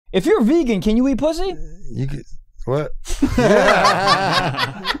If you're vegan, can you eat pussy? You could, what?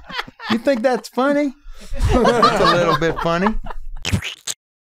 Yeah. You think that's funny? It's a little bit funny.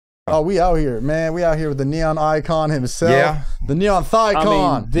 Oh, we out here, man. We out here with the neon icon himself. Yeah. The neon thicon.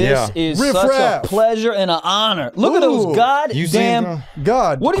 I mean, this is such a pleasure and an honor. Look at those goddamn...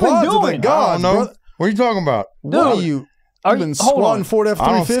 God. What have you been doing? God, I don't know. Brother. What are you talking about? Dude, what are you? You've been squatting Ford F-350s?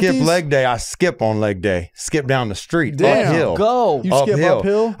 I don't skip leg day. I skip on leg day. Skip down the street. Damn. Uphill. Go. You skip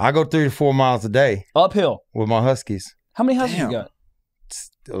uphill? I go 3 to 4 miles a day. Uphill? With my Huskies. How many Huskies you got?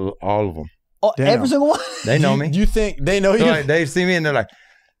 All of them. Oh, every single one? They know me. You think they know you? Like, they see me and they're like,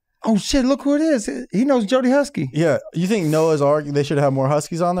 oh shit, look who it is. He knows Jody Husky. Yeah. You think Noah's Ark, they should have more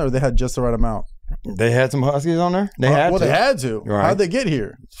Huskies on there, or they had just the right amount? They had some Huskies on there? They had to. Well, they had to. Right. How'd they get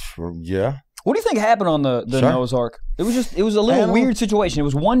here? Yeah. What do you think happened on the Noah's Ark? It was a little weird situation. It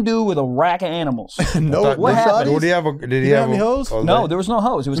was one dude with a rack of animals. What happened? Did he have any hose? No, there was no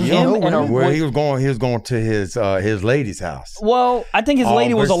hose. It was him and a... Well, he was going to his lady's house. Well, I think his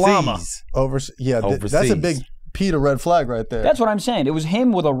lady was a llama. Overseas. That's a big PETA red flag right there. That's what I'm saying. It was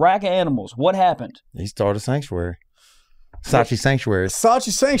him with a rack of animals. What happened? He started a sanctuary. Sachi Sanctuary. Sachi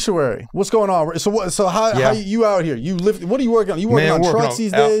Sanctuary. What's going on? So how you out here? You live? What are you working on? You working on trucks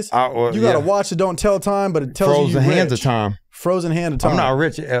these days? You got to watch it. Don't tell time, but it tells you frozen hands of time. Frozen hand of time. I'm not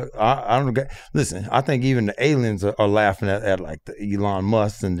rich. I don't get. Listen, I think even the aliens are laughing at like the Elon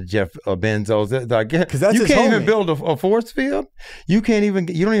Musk and the Jeff Benzos. Because that's you can't even build a force field. You can't even.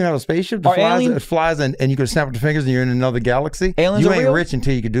 You don't even have a spaceship that flies and you can snap with your fingers and you're in another galaxy. Aliens you are ain't real? rich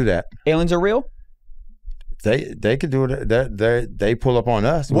until you can do that. Aliens are real? They could do it. They pull up on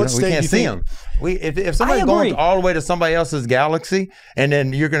us. What we can't see them. If somebody's going all the way to somebody else's galaxy, and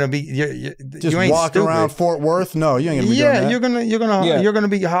then you're gonna be just you ain't walking around Fort Worth. No, you ain't gonna be doing that. you're gonna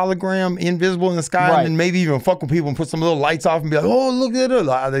be hologram, invisible in the sky, and then maybe even fuck with people and put some little lights off and be like, oh look at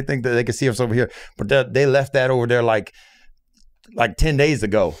it. They think that they can see us over here, but they left that over there like 10 days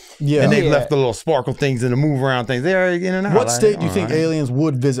ago. Yeah. And they left the little sparkle things and the move around things. They're in and out. What state do you think aliens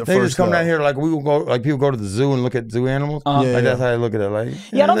would visit first? They just come down here like we will go, like people go to the zoo and look at zoo animals. That's how they look at it. Like,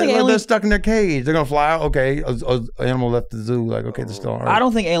 I don't think aliens... They're stuck in their cage. They're going to fly out. Okay. An animal left the zoo. Like, okay, they're still on Earth. I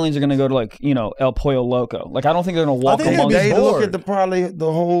don't think aliens are going to go to like, El Pollo Loco. Like, I don't think they're going to walk among... They look at probably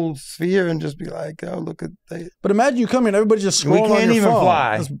the whole sphere and just be like, oh, look at... But imagine you come in, everybody just scrolling on your phone. We can't even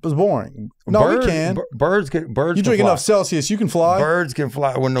fly. It's boring. No, we can. Birds you drink enough Celsius, you can fly. Birds can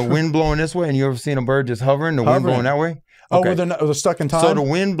fly. When the wind blowing this way, and you ever seen a bird just hovering, wind blowing that way? Okay. Oh, they're stuck in time? So the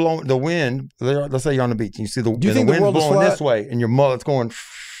wind, let's say you're on the beach, and you see the wind blowing this way, and your mullet's going...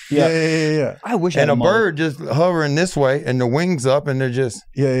 Yeah. I wish I had a bird just hovering this way, and the wings up, and they're just...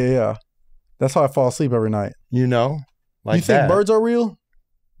 Yeah. That's how I fall asleep every night. You know? Like you think birds are real?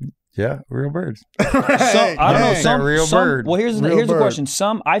 Yeah, real birds. I don't know. Real bird. Well, here's the question.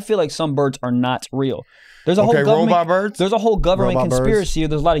 I feel like some birds are not real. There's a whole government, robot birds. There's a whole government conspiracy.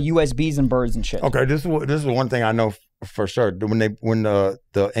 There's a lot of USBs and birds and shit. Okay, this is one thing I know for sure. When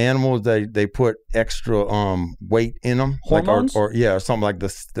the animals they put extra weight in them, hormones, or something like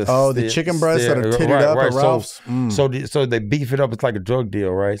this. The chicken breasts that are titted up at Ralph's. So they beef it up. It's like a drug deal,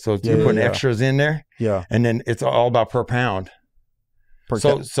 right? So you're putting extras in there. Yeah, and then it's all about per pound.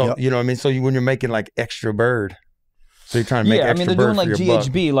 So you know what I mean. So when you're making like extra bird. So you're trying to make extra they're doing like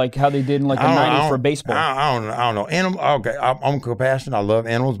GHB, like how they did in like the 90s for baseball. I don't know. Okay, I'm compassionate. I love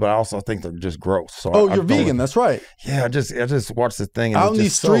animals, but I also think they're just gross. So you're vegan. That's right. Yeah, I just watched this thing. And out in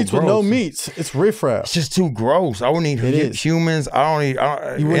these streets with no meats, it's RiFF RAFF. It's just too gross. I wouldn't eat humans.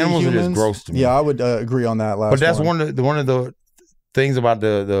 Animals are just gross to me. Yeah, I would agree on that. But that's one of the things about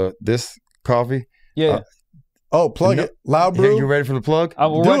this coffee. Yeah. Plug it. Loud brew. You ready for the plug? I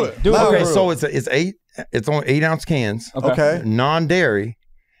will do it. Okay, so it's on 8-ounce cans. Okay. Non-dairy,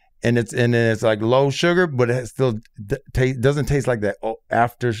 and it's like low sugar, but it still doesn't taste like that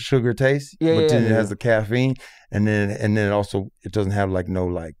after sugar taste. But then it has the caffeine, and then also it doesn't have like no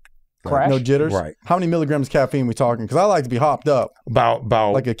crash, no jitters. Right. How many milligrams caffeine we talking? Because I like to be hopped up.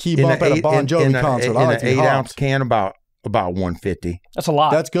 About like a key bump at a Bon Jovi concert. I like to be 8-ounce can about 150. That's a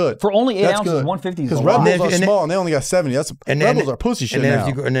lot. That's good. For only 8 ounces, 150 is a lot. Because Red Bulls are small and they only got 70. Red Bulls are pussy shit now.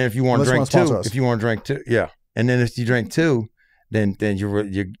 And then if you want to drink two, and then if you drink two, then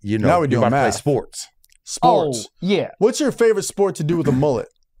you now we're doing math. Play sports. Sports. Oh, yeah. What's your favorite sport to do with a mullet?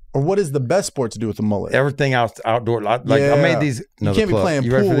 Or what is the best sport to do with a mullet? Everything outdoor. I made these. You can't be playing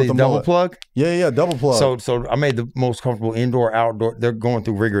pool with a double mullet. Plug? Yeah, double plug. So I made the most comfortable indoor, outdoor. They're going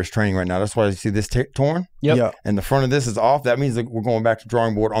through rigorous training right now. That's why you see this torn. Yep. Yeah. And the front of this is off. That means that we're going back to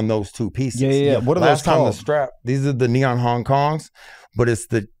drawing board on those two pieces. Yeah. What are Last those called? time the strap. These are the Neon Hong Kongs, but it's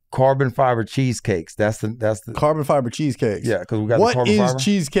the carbon fiber cheesecakes. That's the carbon fiber cheesecakes. Yeah, because we got what the carbon is fiber.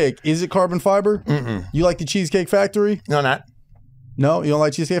 Cheesecake? Is it carbon fiber? You like the Cheesecake Factory? No, not. No, you don't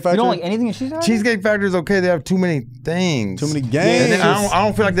like Cheesecake Factory? You don't like anything in Cheesecake Factory? Cheesecake Factory is okay. They have too many things. Too many games. And I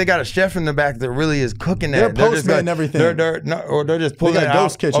don't feel like they got a chef in the back that really is cooking that. They're Postman and everything. Or they're just pulling it out.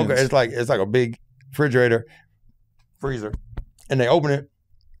 Ghost kitchens. Okay, it's like a big refrigerator, freezer, and they open it.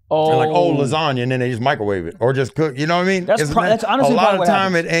 And like lasagna, and then they just microwave it or just cook. You know what I mean? That's honestly a lot of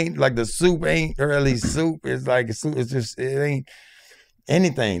time happens. It ain't like the soup ain't really soup. It's like it's just it ain't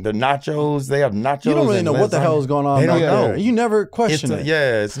anything. The nachos, they have nachos. You don't really know what the hell is going on. They don't know. You never question it.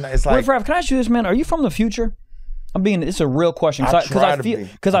 Yeah, it's like. RiFF RAFF, can I ask you this, man? Are you from the future? It's a real question. I try to be.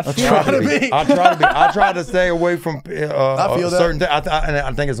 I try to stay away from certain things.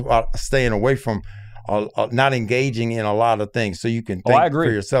 I think it's about staying away from not engaging in a lot of things, so you can think for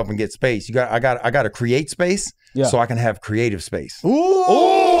yourself and get space. I got to create space, so I can have creative space.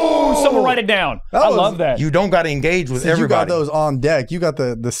 Ooh, someone write it down. I love that. You don't got to engage with everybody. You got those on deck. You got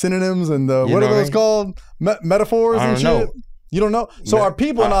the synonyms and the what are those called? Metaphors and shit. Know. You don't know. So are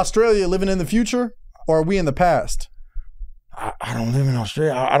people in Australia living in the future, or are we in the past? I don't live in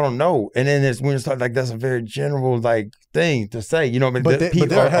Australia. I don't know. And then when it's like that's a very general like thing to say, you know. But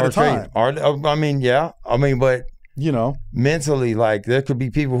they're ahead of time. I mean, yeah. I mean, but you know, mentally, like there could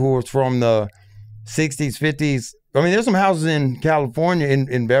be people who are from the 60s, 50s. I mean, there's some houses in California,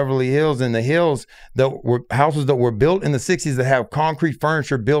 in Beverly Hills, in the hills that were houses that were built in the 60s that have concrete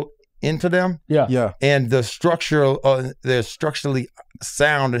furniture built into them. Yeah. And the structure, they're structurally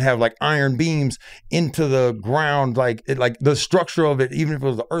sound and have like iron beams into the ground, like the structure of it, even if it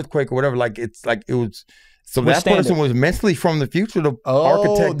was an earthquake or whatever, like it's like it was. So that person was mentally from the future, the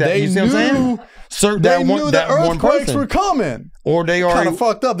architect. That you see what I'm saying? They knew the earthquakes were coming, or they already kind of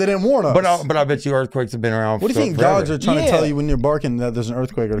fucked up. They didn't warn us. But I bet you earthquakes have been around. What do you think dogs are trying to tell you when you're barking that there's an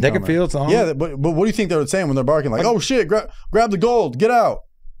earthquake or they can feel something? Yeah, but what do you think they're saying when they're barking? Like, oh shit, grab the gold, get out.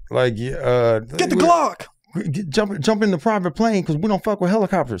 Like, get the Glock. Jump in the private plane because we don't fuck with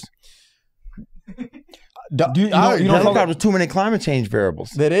helicopters. Helicopters too many climate change variables.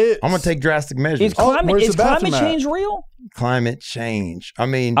 That is. I'm gonna take drastic measures. Is climate change real? Climate change. I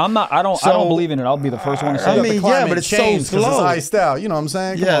mean, I don't believe in it. I'll be the first one to say. I mean, yeah, but it's so slow. It's iced out. You know what I'm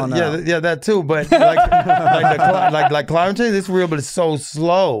saying? Come on yeah, that too. But like climate change, it's real, but it's so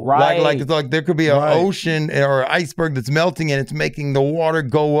slow. Right. Like there could be an ocean or an iceberg that's melting and it's making the water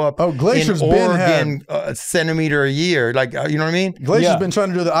go up. Oh, glaciers in Oregon a centimeter a year. Like you know what I mean? Glaciers been trying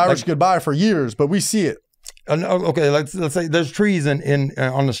to do the Irish goodbye for years, but we see it. Okay, let's say there's trees in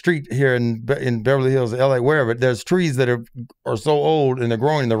on the street here in Beverly Hills, LA, wherever. There's trees that are so old and they're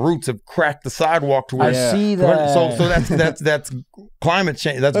growing, and the roots have cracked the sidewalk to where. I see that. So that's climate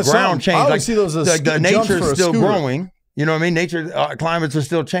change. That's ground change. I always see those as the nature's still growing. You know what I mean? Nature, climates are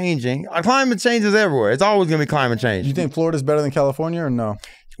still changing. Climate change is everywhere. It's always going to be climate change. You think Florida's better than California or no?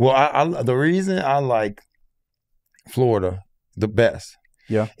 Well, the reason I like Florida the best.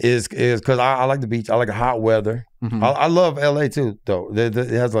 Yeah, is because I like the beach. I like the hot weather. Mm-hmm. I love LA too, though. It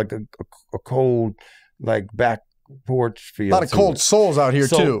has like a cold, like back porch feel. A lot of cold souls out here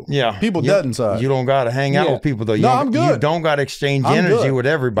too. Yeah, people dead inside. You don't got to hang out with people though. I'm good. You don't got to exchange energy with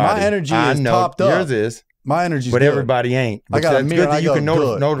everybody. My energy is topped up. Yours is. My energy's but good. everybody ain't. I got a mirror. Good that you can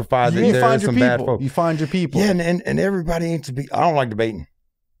notify that there's some bad folks. You find your people. Yeah, and everybody ain't to be. I don't like debating.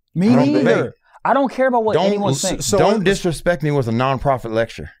 Me neither. I don't care about what anyone thinks. So don't disrespect me with a nonprofit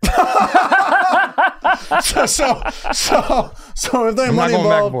lecture. so if there's money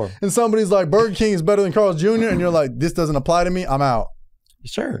involved and somebody's like Burger King is better than Carl's Jr. and you're like this doesn't apply to me, I'm out.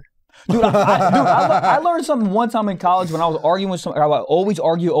 Sure. Dude, I learned something one time in college when I was arguing with somebody. I would always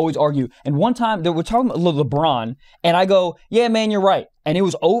argue. And one time they were talking about LeBron, and I go, "Yeah, man, you're right." And it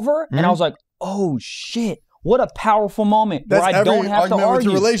was over, and I was like, "Oh shit." What a powerful moment where I don't have to argue. With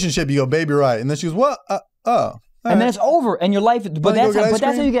your relationship, you go, baby, right. And then she goes, what? And then it's over. And your life, but that's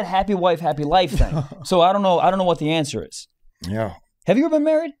how you get happy wife, happy life thing. So I don't know what the answer is. Yeah. Have you ever been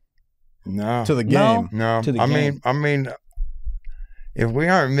married? No. To the game. No. To the game. I mean, if we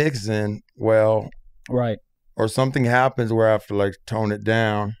aren't mixing well, right, or something happens where I have to like tone it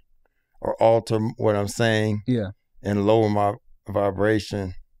down or alter what I'm saying, and lower my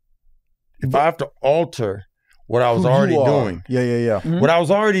vibration. If I have to alter what I was already doing. Yeah. Mm-hmm. What I was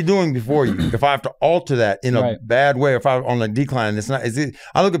already doing before you. If I have to alter that in a bad way, if I'm on a decline,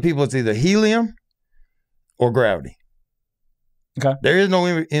 I look at people, it's either helium or gravity. Okay. There is no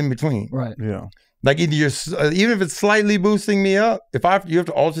in between. Right. Yeah. Like either even if it's slightly boosting me up, you have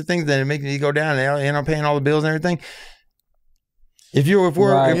to alter things, then it makes me go down and I'm paying all the bills and everything.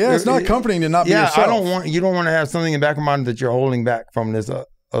 It's not comforting to not be yourself. You don't want to have something in the back of mind that you're holding back from this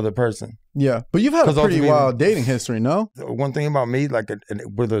other person. Yeah, but you've had a pretty wild dating history, no? One thing about me, like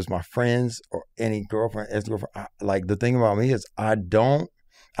whether it's my friends or any girlfriend, ex-girlfriend, like the thing about me is I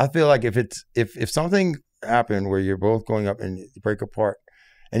feel like if something happened where you're both going up and you break apart,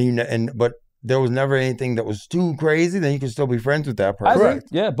 but there was never anything that was too crazy, then you can still be friends with that person. Correct.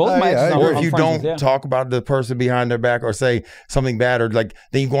 Yeah, both my exes. Or if you don't talk about the person behind their back or say something bad, or like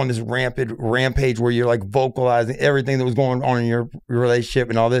then you go on this rampage where you're like vocalizing everything that was going on in your relationship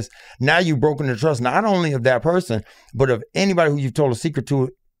and all this. Now you've broken the trust not only of that person, but of anybody who you've told a secret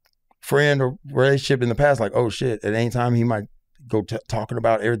to, friend or relationship in the past. Like, oh shit, at any time he might go talking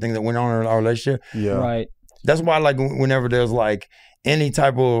about everything that went on in our relationship. Yeah, right. That's why, like, whenever there's like any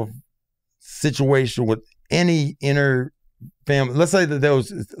type of situation with any inner family, let's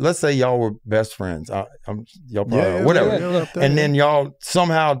say y'all were best friends, y'all probably whatever, and then y'all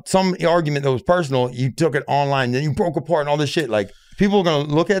somehow some argument that was personal, you took it online, then you broke apart and all this shit. Like people are gonna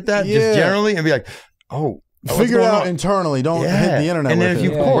look at that just generally and be like, oh, figure it out internally. Don't hit the internet. And then if you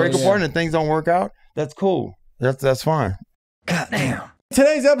break apart and things don't work out, that's cool. That's fine. Goddamn.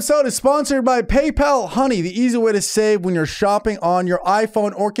 Today's episode is sponsored by PayPal Honey, the easy way to save when you're shopping on your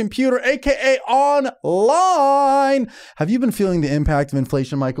iPhone or computer, aka online. Have you been feeling the impact of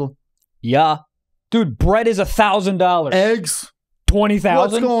inflation, Michael? Yeah. Dude, bread is $1,000. Eggs? 20,000.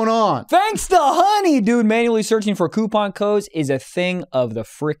 What's going on? Thanks to Honey, dude. Manually searching for coupon codes is a thing of the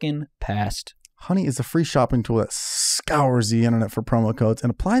frickin' past. Honey is a free shopping tool that scours the internet for promo codes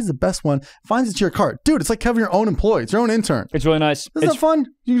and applies the best one, finds it to your cart. Dude, it's like having your own employee. It's your own intern. It's really nice. Isn't that fun?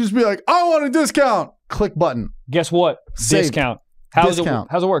 You just be like, I want a discount. Click button. Guess what? Save. Discount. How's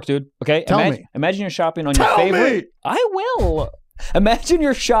it work, dude? Okay. Tell me. Imagine you're shopping on your favorite. I will. Imagine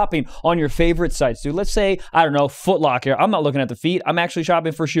you're shopping on your favorite sites, dude. Let's say, I don't know, Foot Locker. I'm not looking at the feet. I'm actually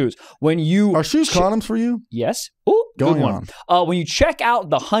shopping for shoes. Are shoes condoms for you? Yes. Ooh, good one. When you check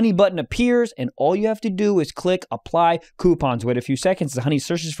out, the Honey button appears, and all you have to do is click Apply Coupons. Wait a few seconds. The Honey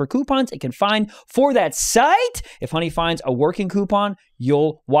searches for coupons it can find for that site. If Honey finds a working coupon,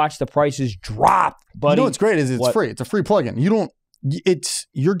 you'll watch the prices drop, buddy. You know what's great is it's free. It's a free plugin.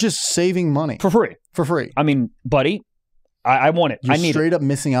 You're just saving money. For free. For free. I mean, buddy, I want it. You're I need straight up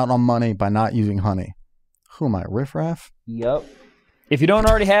missing out on money by not using Honey. Who am I, RiFF RAFF? Yep. If you don't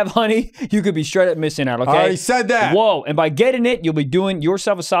already have Honey, you could be straight up missing out, okay? I already said that. Whoa. And by getting it, you'll be doing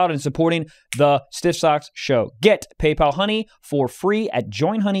yourself a solid and supporting the Stiff Socks Show. Get PayPal Honey for free at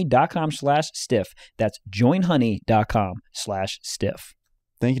joinhoney.com/stiff. That's joinhoney.com/stiff.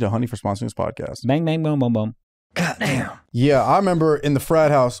 Thank you to Honey for sponsoring this podcast. Bang, bang, boom, boom, boom. Goddamn. Yeah, I remember in the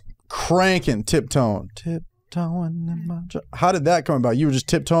frat house cranking Tiptoeing. How did that come about? You were just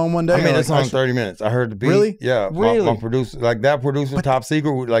tiptoeing one day? I made that song 30 minutes. I heard the beat. Really? Yeah. Really? My producer, like that producer, Top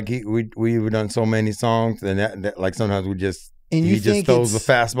Secret, like we've done so many songs, and that like sometimes he just throws the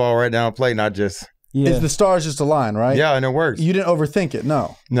fastball right down the plate, not just. Yeah. It's the stars just align, right? Yeah, and it works. You didn't overthink it,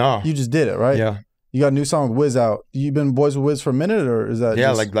 no. You just did it, right? Yeah. You got a new song with Wiz out. You been boys with Wiz for a minute, or is that?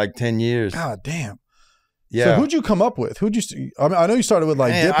 Yeah, like 10 years. God damn. Yeah. So who'd you come up with? I know you started with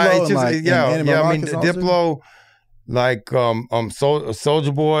like Diplo I mean Diplo. Like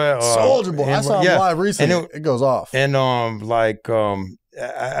Soulja Boy. Soulja Boy. I saw him live recently. It goes off. And I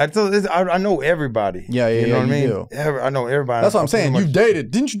know everybody. Yeah, you know what I mean? Do. I know everybody. That's what I'm saying. You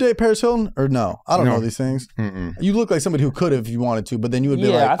dated. Didn't you date Paris Hilton? Or no? I don't know these things. You look like somebody who could have if you wanted to, but then you would be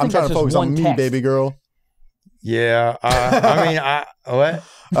like, I'm trying to focus on me, baby girl. Yeah. I mean, what?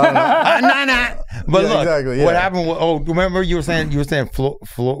 But look, exactly, what happened? Remember you were saying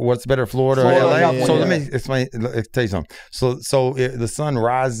what's better, Florida or LA? California. So let me explain. Tell you something. So the sun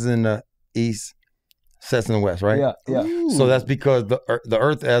rises in the east, sets in the west, right? Yeah. Ooh. So that's because the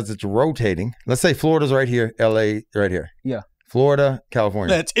Earth, as it's rotating. Let's say Florida's right here, LA right here. Yeah. Florida,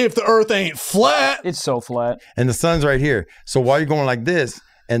 California. That's if the Earth ain't flat. It's so flat. And the sun's right here. So while you're going like this.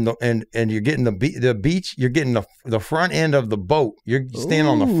 And you're getting the beach, you're getting the front end of the boat. You're standing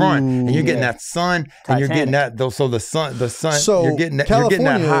on the front, and you're getting that sun, and you're getting that. So the sun. So you're getting that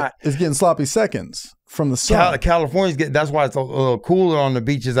hot. Is getting sloppy seconds from the sun. California's that's why it's a little cooler on the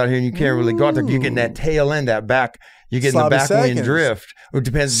beaches out here, and you can't really go out there. You're getting that tail end, that back. You're getting sloppy the backwind seconds. drift. It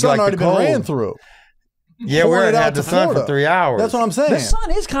depends. Sun like already the cold. been ran through. Yeah, we had the sun for 3 hours. That's what I'm saying. The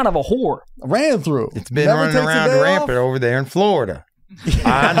sun is kind of a whore. Ran through. It's been running around rampant over there in Florida.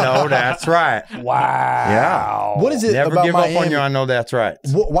 I know that's right. Wow. Yeah. What is it Never about give Miami? up on you. I know that's right.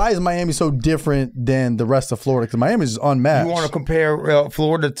 Why is Miami so different than the rest of Florida? Because Miami's unmatched. You want to compare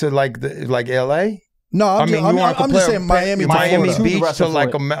Florida to like LA? No, I'm just saying Miami Beach to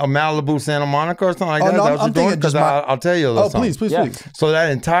like a Malibu, Santa Monica or something like that. No, I'm thinking because I'll tell you a little something. Please. So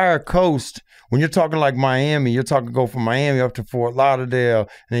that entire coast When you're talking like Miami, you're talking go from Miami up to Fort Lauderdale, and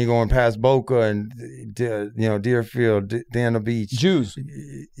then you're going past Boca and Deerfield, Dana Beach, Jews,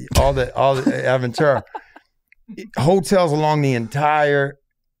 all the Aventura, hotels along the entire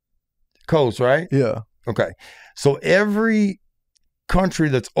coast, right? Yeah. Okay, so every country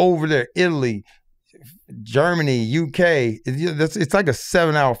that's over there, Italy, Germany, UK, it's like a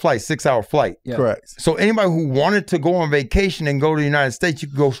 7-hour flight, 6-hour flight. Yeah. Correct. So anybody who wanted to go on vacation and go to the United States, you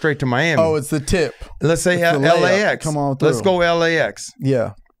could go straight to Miami. Oh, it's the tip. Let's say It's the layup. LAX. Come on through. Let's go LAX.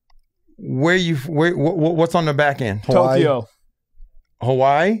 Yeah. What's on the back end? Hawaii. Tokyo.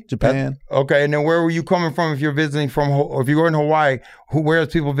 Hawaii? Japan. Okay, and then where were you coming from if you're visiting from, if you were in Hawaii, where is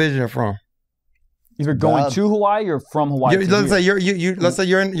people visiting from? Either going to Hawaii or from Hawaii. Let's say you're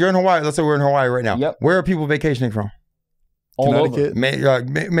in Hawaii. Let's say we're in Hawaii right now. Yep. Where are people vacationing from? All Connecticut.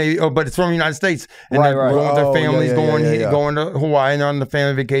 Maybe, but it's from the United States. And Right, they're right. going with their Oh, families, yeah. going to Hawaii, and they're on the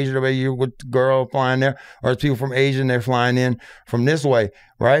family vacation. Or maybe you're with the girl flying there, or it's people from Asia and they're flying in from this way,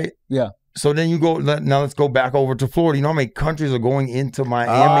 right? Yeah. So then you go, now let's go back over to Florida. You know how many countries are going into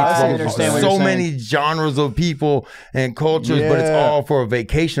Miami? I understand what you're So saying. many genres of people and cultures, but it's all for a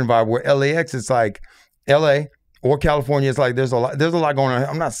vacation vibe. Where LAX, it's like LA or California, it's like there's a lot going on.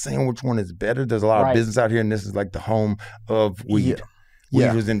 I'm not saying which one is better. There's a lot of business out here, and this is like the home of weed.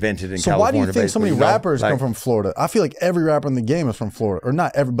 Weed was invented in So California. why do you think so many basically, rappers like, come from Florida? I feel like every rapper in the game is from Florida, or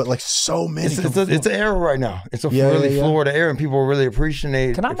not every, but like so many. It's an era right now. It's a really Florida era, and people really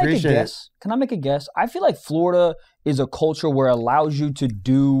appreciate. Can I make a guess? Can I make a guess? I feel like Florida is a culture where it allows you to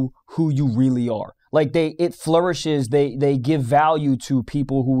do who you really are. Like it flourishes. They give value to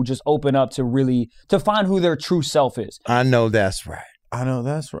people who just open up to find who their true self is. I know that's right. I know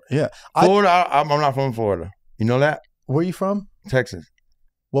that's right. Yeah. Florida. I'm not from Florida. You know that? Where are you from? Texas.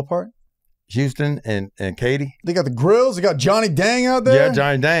 What part? Houston and Katy. They got the grills. They got Johnny Dang out there. Yeah,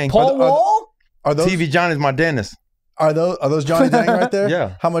 Johnny Dang. Paul Wall? Are those TV Johnny's my dentist. Are those Johnny Dang right there?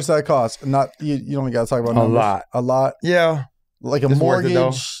 Yeah. How much does that cost? Not you don't got to talk about numbers. A lot. Yeah. Like a It's worth it,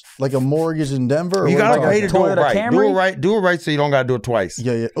 mortgage. Like a mortgage in Denver. Or You what gotta about pay to that? do it Toyota right. Camry? Do it right so you don't gotta do it twice.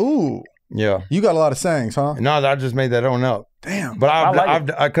 Yeah. Ooh. Yeah. You got a lot of sayings, huh? No, I just made that on up. Damn. But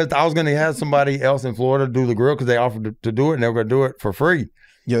because I was gonna have somebody else in Florida do the grill because they offered to do it and they were gonna do it for free.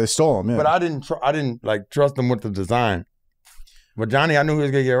 Yeah, they stole them. Yeah. But I didn't like trust them with the design. But Johnny, I knew he was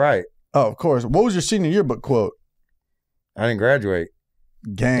gonna get right. Oh, of course. What was your senior yearbook quote? I didn't graduate.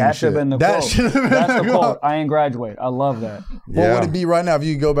 Gang That should shit. have been the That quote. should have been That's the the quote. I ain't graduate. I love that. What would it be right now if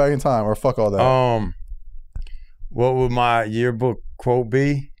you could go back in time, or fuck all that? What would my yearbook quote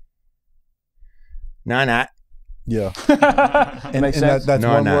be? Nah. Yeah. And Makes sense. That's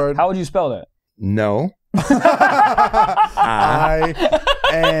No, one not. word. How would you spell that? No.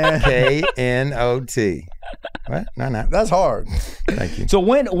 IKNOT. What? Nah. That's hard. Thank you. So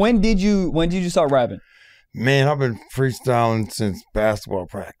when did you start rapping? Man, I've been freestyling since basketball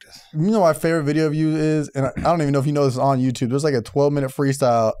practice. You know my favorite video of you is, and I don't even know if you know this is on YouTube. There's like a 12-minute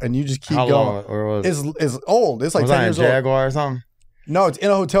freestyle, and you just keep How going. long? Or was it? It's old. It's like Was 10 I in years old. Jaguar or something? No, it's in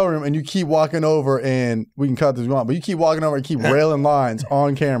a hotel room, and you keep walking over, and we can cut this if you want, but you keep walking over and keep railing lines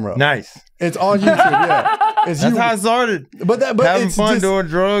on camera. Nice. It's on YouTube, yeah. That's how I started. But having it's fun just, doing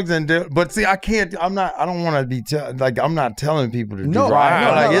drugs but see, I can't. I don't want to be I'm not telling people to do No, drugs.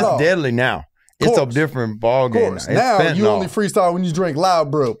 no, Like no, it's no. deadly now. It's a different ball Of game. course. Now. Now you only freestyle when you drink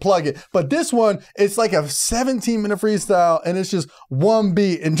loud brew. Plug it. But this one, it's like a 17-minute freestyle, and it's just one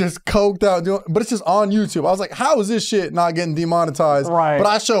beat and just coked out. But it's just on YouTube. I was like, how is this shit not getting demonetized? Right. But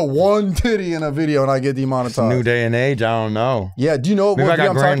I show one titty in a video and I get demonetized. New day and age. I don't know. Yeah. Do you know what Maybe I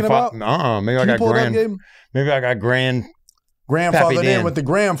video got I'm talking about? Maybe Can I you got pull it up, grand. Gabe? Maybe I got grand. Grandfather Pappy in Dan. with the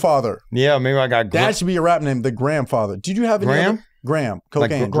grandfather. Yeah, maybe I got That should be a rap name, the grandfather. Did you have any Graham? other? Graham.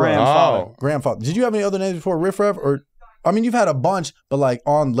 Cocaine. Like Grandfather. Oh. Grandfather. Did you have any other names before RiFF RAFF? Or, I mean, you've had a bunch, but like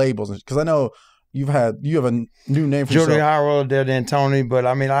on labels. Because I know you have a new name for Jordan yourself. High Road, Dead Antoni, but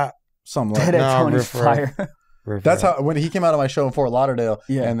I mean, Something like Dead that. Antoni's RiFF RAFF. fire. That's how, when he came out of my show in Fort Lauderdale,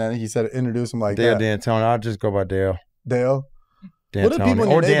 Yeah. and then he said, introduce him like Dale that. D'Antoni. I'll just go by Dale. Dale. D'Antoni. What are people in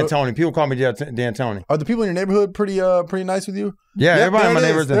your Or neighborhood- D'Antoni. People call me D'Antoni. Are the people in your neighborhood pretty nice with you? Yeah, Yep, everybody in my there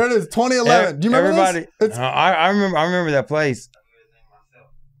it neighborhood. is. There it is, 2011. Do you remember everybody, this? I remember that place.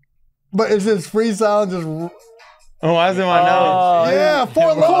 But it's just freestyle, just Oh, I was in my nose. yeah,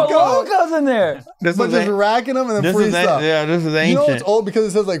 Fort Four Loco. Locos in there. This But was just racking them and then this is freestyle. this is ancient. You know it's old because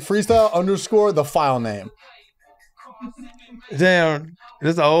it says like freestyle _ the file name. Damn,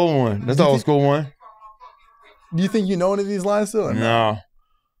 this is an old one. This is an old school one. Do you think you know any of these lines still? Or No.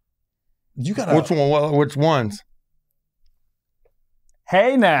 You gotta. Which one? Which ones?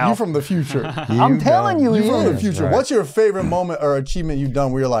 Hey now. You from the future. I'm telling you, You he from the is. future. What's your favorite moment or achievement you've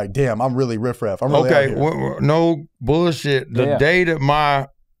done where you're like, damn, I'm really Riff Raff. I'm really out here. No bullshit. The day that my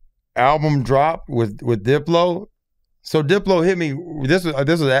album dropped with Diplo, so Diplo hit me. This was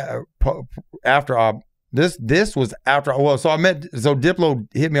after this was after. Well, so Diplo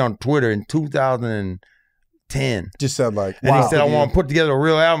hit me on Twitter in 2010. Just said like, and he said, I want to put together a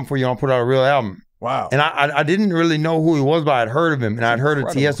real album for you. I'll put out a real album. Wow. And I didn't really know who he was, but I'd heard of him, and I'd heard of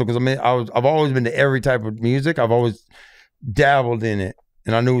Tiesto because I've always been to every type of music. I've always dabbled in it,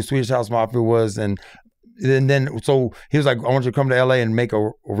 and I knew who Swedish House Mafia was, and then so he was like, I want you to come to LA and make a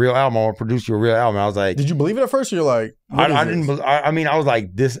real album. I want to produce you a real album. And I was like, did you believe it at first? Or you're like, I didn't. I mean, I was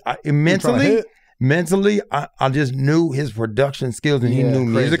like, this mentally, I just knew his production skills, and he knew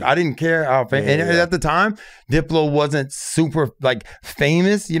music. I didn't care how famous. And at the time, Diplo wasn't super like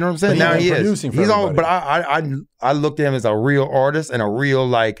famous. You know what I'm saying? Now he is. He's all. But I looked at him as a real artist and a real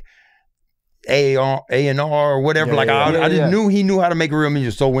like A&R or whatever. I just knew he knew how to make real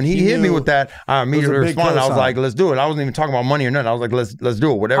music. So when he hit me with that, I immediately responded. I was like, let's do it. I wasn't even talking about money or nothing. I was like, let's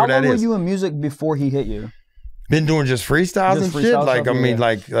do it. Whatever that is. How long were you in music before he hit you? Been doing just freestyles and shit. Like, I mean,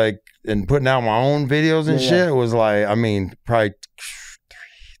 like, and putting out my own videos and shit. It was like, I mean, probably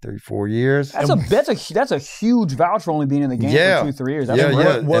 3-4 years. That's a huge voucher for only being in the game for 2-3 years. And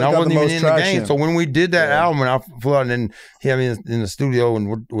I wasn't even in the game. So when we did that album, and I flew out, and then he had me in the studio, and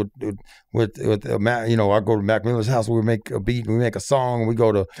with you know, I go to Mac Miller's house, we make a beat, we make a song, and we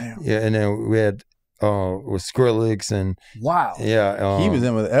go to and then we had with Skrillex and he was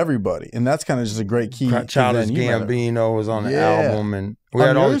in with everybody, and that's kind of just a great key. Childish Gambino was on the album, and we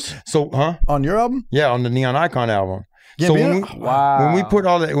had all on your album, on the Neon Icon album. So when we put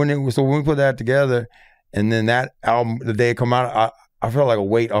all that when we put that together, and then that album the day it come out, I felt like a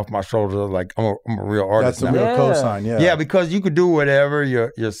weight off my shoulders. Like I'm a real artist. That's a real cosign, yeah, because you could do whatever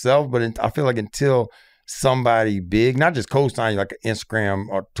yourself, but I feel like until somebody big, not just co-sign like Instagram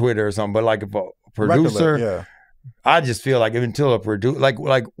or Twitter or something, but like if a producer, I just feel like until a producer, like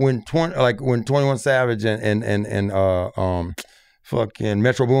when 21 Savage and fucking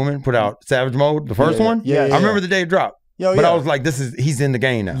Metro Boomin put out Savage Mode, the first one. I remember the day it dropped. But I was like, he's in the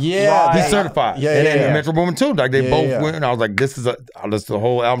game now. He's certified. And then Metro Boomin too. Like they both went, and I was like, this is the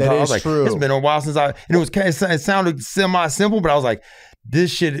whole album. I was like, it's been a while since and it sounded semi-simple, but I was like,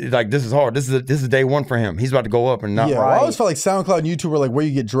 this shit, like, this is hard. This is day one for him. He's about to go up and not. Yeah, I always felt like SoundCloud and YouTube were like where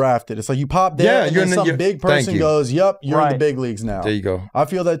you get drafted. It's like you pop there, and then some big person goes, "Yep, you're in the big leagues now." There you go. I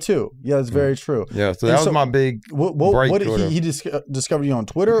feel that too. Yeah, that's very true. Yeah, so that was my big break. What did he discovered you on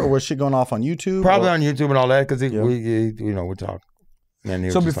Twitter, or was shit going off on YouTube? Probably on YouTube and all that, because we talk.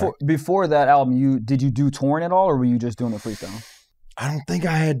 So before that album, did you do touring at all, or were you just doing the freestyle? I don't think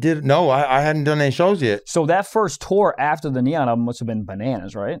I I hadn't done any shows yet. So that first tour after the Neon album must have been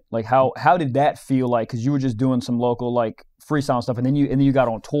bananas, right? Like how did that feel like? Because you were just doing some local like freestyle stuff, and then you got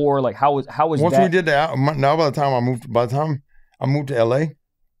on tour. Like how was once that? We did the album? Now by the time I moved to LA, and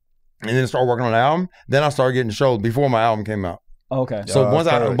then started working on the album, then I started getting shows before my album came out. Okay. So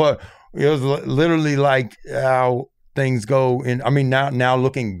but it was literally like how things go in. I mean, now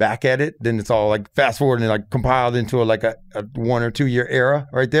looking back at it, then it's all like fast forward and like compiled into a 1 or 2 year era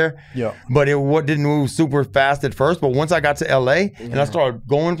right there. Yeah. But it didn't move super fast at first. But once I got to LA and I started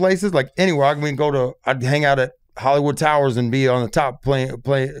going places, like anywhere I'd hang out at Hollywood Towers and be on the top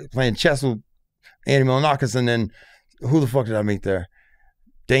playing chess with Andy Milonakis, and then who the fuck did I meet there?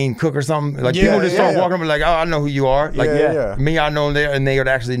 Dane Cook or something. Like people just start walking up and like, oh, I know who you are. Like me, I know them there, and they would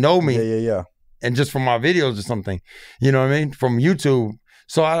actually know me. Yeah. And just from my videos or something, you know what I mean? From YouTube.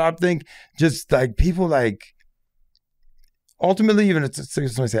 So I think just like people like, ultimately, even if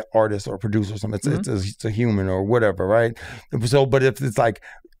somebody say artist or producer or something, it's a human or whatever, right? So, but if it's like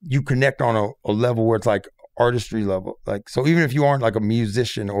you connect on a level where it's like artistry level, like, so even if you aren't like a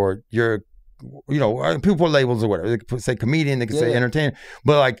musician or you're, you know, people put labels or whatever, they could say comedian, they could say entertainer,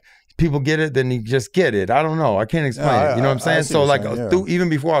 but like, people get it, then you just get it. I don't know. I can't explain it. You know what I'm saying? So like, even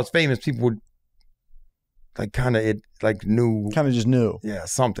before I was famous, people would, like kind of just knew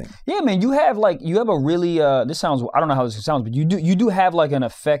something. Yeah, man, you have a really this sounds, I don't know how this sounds, but you do have like an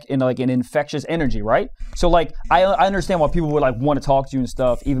effect in like an infectious energy, right? So like I understand why people would like want to talk to you and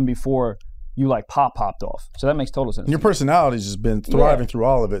stuff even before you like popped off. So that makes total sense. And your personality's just been thriving through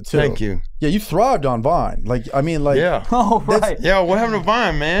all of it too. Thank you. Yeah, you thrived on Vine. Like, I mean, like, Oh, right. Yeah, what happened to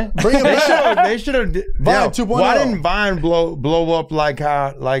Vine, man? Bring it back. They should have Vine 2.0. Why didn't Vine blow up like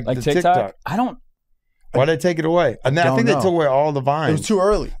the TikTok? I don't. Why'd they take it away? I think they took away all the Vines. It was too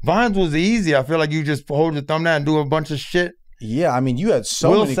early. Vines was easy. I feel like you just hold your thumb down and do a bunch of shit. Yeah, I mean, you had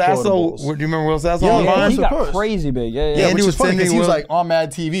so Will many Sasso, quotables. do you remember Will Sasso Yeah, on yeah, Vine? he got course. crazy big. Yeah, Yeah, And which he was was funny because sending he was Will- like on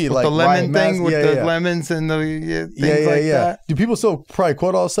Mad TV, With like the lemon thing with the yeah. lemons and the things like that. Do people still probably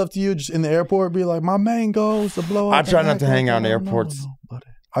quote all stuff to you just in the airport? Be like, my mangoes, the blow. I try not to hang out in airports.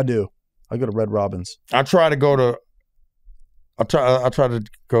 I do. I go to Red Robin's. I try to go to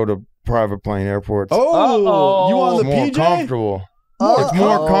private plane airports. Oh, you on the It's more PJ? comfortable. It's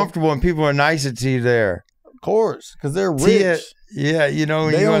more comfortable and people are nicer to you there. Of course, because they're rich. Yeah, you know,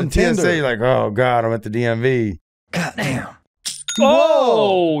 They you go own to TSA, Tinder. you're like, oh God, I'm at the DMV.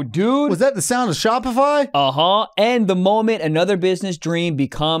 Oh, dude. Was that the sound of Shopify? And the moment another business dream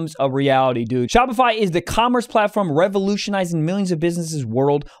becomes a reality, dude. Shopify is the commerce platform revolutionizing millions of businesses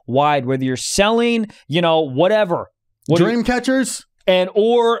worldwide, whether you're selling, whatever. Dream catchers,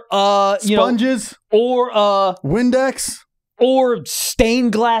 or sponges, or Windex. or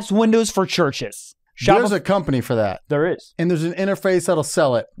stained glass windows for churches. There's a company for that. There is. And there's an interface that'll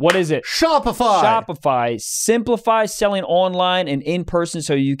sell it. What is it? Shopify. Shopify simplifies selling online and in person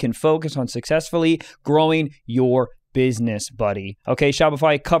so you can focus on successfully growing your business, buddy. Okay,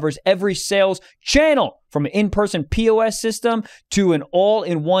 Shopify covers every sales channel from an in-person POS system to an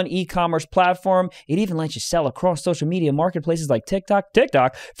all-in-one e-commerce platform. It even lets you sell across social media marketplaces like TikTok,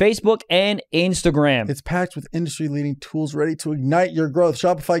 Facebook, and Instagram. It's packed with industry-leading tools ready to ignite your growth.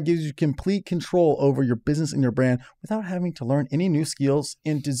 Shopify gives you complete control over your business and your brand without having to learn any new skills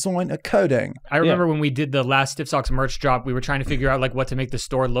in design or coding. I remember when we did the last Stiff Socks merch drop, we were trying to figure out like what to make the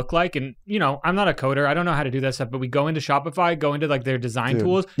store look like. And, I'm not a coder. I don't know how to do that stuff, but we go into Shopify, go into like their design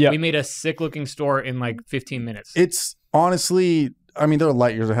tools. Yeah. We made a sick looking store in like 15 minutes. It's honestly, I mean, they're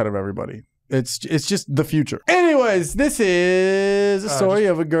light years ahead of everybody. It's just the future. Anyways, this is a story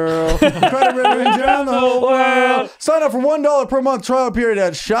of a girl. Credit ribbon around the whole world. Sign up for $1 per month trial period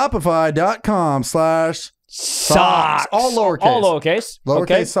at shopify.com/socks. All lowercase. All lowercase. Lowercase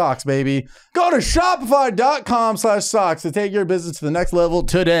Okay. socks, baby. Go to shopify.com/socks to take your business to the next level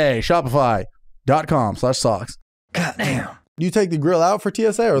today. Shopify.com/socks. Goddamn. You take the grill out for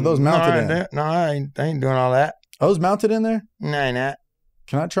TSA or are those mounted in? No, I ain't doing all that. Are those mounted in there? No, I ain't that.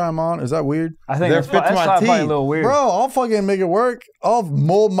 Can I try them on? Is that weird? I think They're that's fit to my probably a teeth. little weird. Bro, I'll fucking make it work. I'll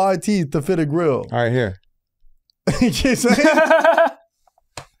mold my teeth to fit a grill. All right, here. You saying?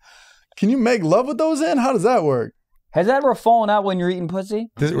 Can you make love with those in? How does that work? Has that ever fallen out when you're eating pussy?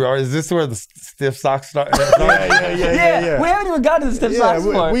 Is this where the stiff socks start? Yeah, we haven't even gotten to the stiff socks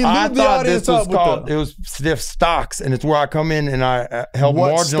part. we I lube the thought this audience was up called, with it was stiff stocks, and it's where I come in and I help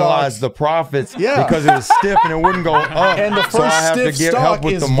What marginalize stocks? the profits Yeah. because it was stiff and it wouldn't go up. And the first so I have stiff to get stock help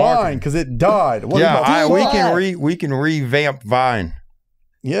with is the Vine market. because it died. What Yeah, about we can revamp Vine.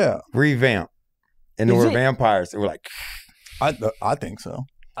 Yeah, Revamp. And there Is were it? vampires. They were like, I think so.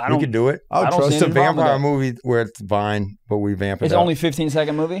 we could do it. I would I don't trust see It's a any problem with vampire that. movie where it's Vine, but we vamp it It's up. only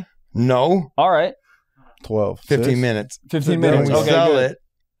 15-second movie? No, All right. 12. 15 6. minutes. 15 And minutes. we Okay, sell good. it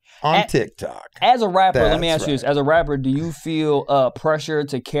on At- TikTok. As a rapper, let me That's ask you this. right. As a rapper, do you feel pressure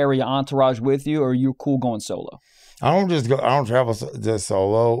to carry your entourage with you, or are you cool going solo? I don't travel just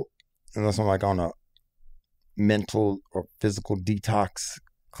solo unless I'm like on a mental or physical detox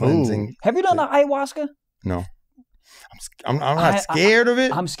cleansing. Have you done the ayahuasca? No. I'm not scared of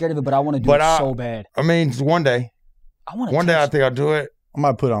it. I'm scared of it, but I want to do But it I- so bad. I mean, it's one day. I want to One day I think I'll do it. I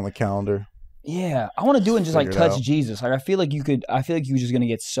might put it on the calendar. Yeah, I want to do it and just like Figure it touch out. Jesus. Like I feel like you're just gonna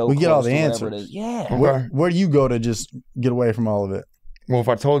get so We close get all the to whatever it answers. is. Yeah. Okay. Where do you go to just get away from all of it? Well, if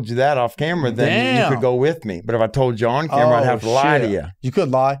I told you that off camera, then Damn. you could go with me. But if I told you on camera, I'd have to lie to shit. you. You could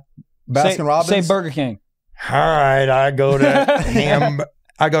lie. Baskin Robbins. Say Burger King. All right, I go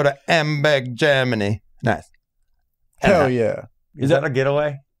to Hamburg, Germany. Nice. Hell yeah. Is that a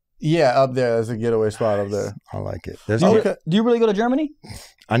getaway? Yeah, up there. There's a getaway spot up there. I like it. There's Okay. Do you really go to Germany?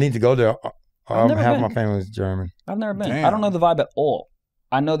 I need to go there. never Half been. my family is German. I've never been. Damn. I don't know the vibe at all.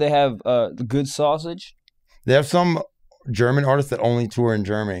 I know they have the good sausage. They have some German artists that only tour in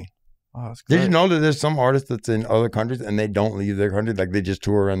Germany. Oh, that's Did great. you know that there's some artists that's in other countries and they don't leave their country? Like they just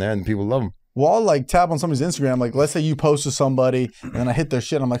tour around there and people love them. Well, I'll like tap on somebody's Instagram. Like, let's say you post to somebody and I hit their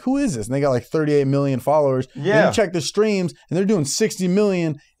shit. I'm like, who is this? And they got like 38 million followers. Yeah. And you check the streams and they're doing 60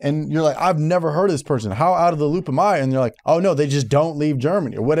 million. And you're like, I've never heard of this person. How out of the loop am I? And you're like, oh no, they just don't leave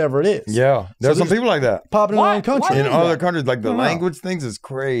Germany or whatever it is. Yeah. There's some there's- people like that. Popping in their own country. In is other that? countries, like the I don't know. language things is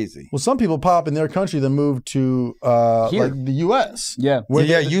crazy. Well, some people pop in their country that move to Here. like the US. Yeah. Where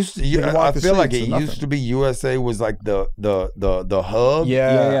Yeah, they- you can I walk the feel like streets it and used nothing. to be USA was like the hub.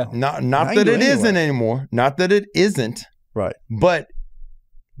 Yeah. Not Now you that do it anyway. isn't anymore. Not that it isn't. Right. But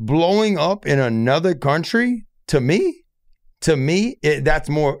blowing up in another country, to me, that's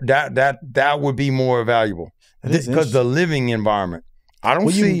more that would be more valuable. because the living environment. I don't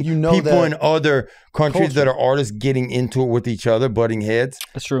see people in other countries that are artists getting into it with each other, butting heads.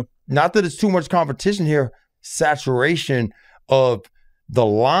 That's true. Not that it's too much competition here. Saturation of the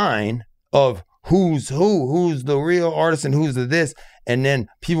line of who's the real artist and who's the this, and then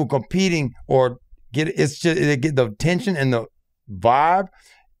people competing or get the tension and the vibe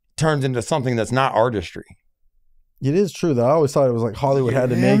turns into something that's not artistry. It is true though. I always thought it was like Hollywood had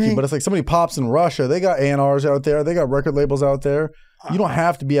to make you, but it's like somebody pops in Russia. They got A&Rs out there. They got record labels out there. You don't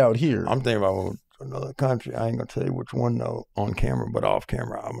have to be out here. I'm thinking about another country. I ain't gonna tell you which one though on camera, but off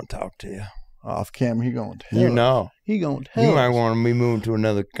camera, I'm gonna talk to you. Off camera, he going to tell. You know, he going to tell. You might want to be moving to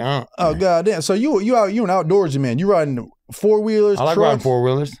another country. Oh goddamn! So you an outdoorsy man. You riding 4-wheelers? I like riding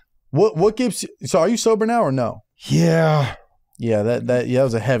 4-wheelers. What gives? So are you sober now or no? Yeah. Yeah, that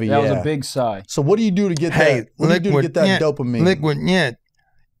was a heavy. That was a big sigh. So what do you do to get that? What do you do to get that dopamine?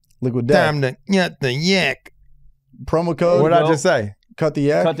 Liquid death. Time to get the yak. Promo code. What did I just say? Cut the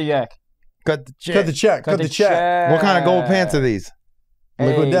yak. Cut the yak. Cut the check. Cut the check. Cut the check. What kind of gold pants are these?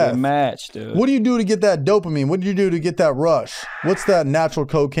 Liquid death. Match, dude. What do you do to get that dopamine? What do you do to get that rush? What's that natural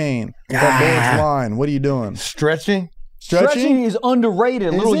cocaine? That Lord's line. What are you doing? Stretching. Stretching is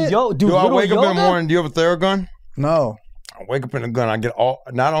underrated. Dude. Do I wake up in the morning? Do you have a Theragun? No. I wake up in the gun. I get all.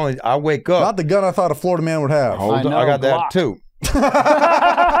 Not only I wake up. Not the gun I thought a Florida man would have. Hold on, I got that too.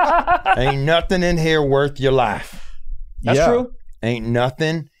 Ain't nothing in here worth your life. That's true. Ain't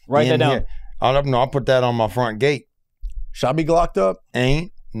nothing. Write that down. I'll put that on my front gate. Should I be glocked up?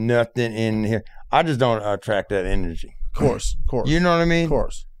 Ain't nothing in here. I just don't attract that energy. Of course. You know what I mean? Of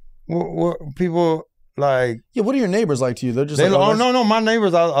course. What people like? Yeah. What are your neighbors like to you? They're just no. My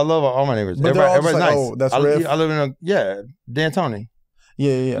neighbors, I love all my neighbors. But everybody's nice. Oh, that's RiFF. I live in D'Antoni.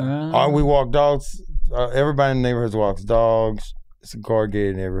 Yeah. We walk dogs. Everybody in the neighborhood walks dogs. It's a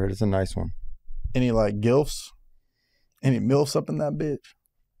guard-gated neighborhood. It's a nice one. Any like gilfs? Any milfs up in that bitch?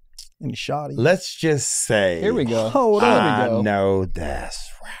 Any shoddy? Let's just say. Here we go. Hold on. I know that's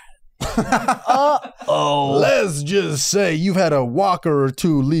right. Let's just say you've had a walker or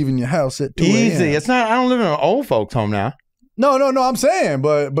two leaving your house at 2 a.m. Easy. It's not. I don't live in an old folks' home now. No. I'm saying,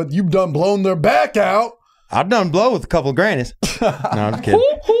 but you've done blown their back out. I've done blow with a couple of grannies. No, I'm just kidding.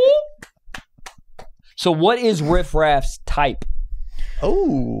 So what is RiFF RAFF's type?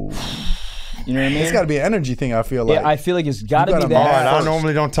 Oh. You know what I mean? It's got to be an energy thing, I feel like. Yeah, I feel like it's got to be that. All right, I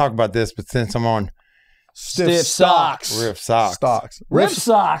normally don't talk about this, but since I'm on Stiff socks. RiFF socks. RiFF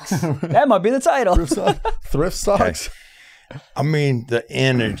socks. That might be the title. Thrift socks. Okay. I mean, the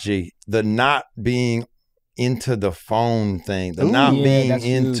energy, the not being into the phone thing, the not being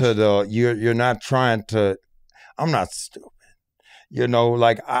into huge. You're not trying to. I'm not stupid. You know,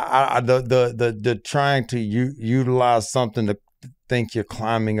 like the trying to utilize something to think you're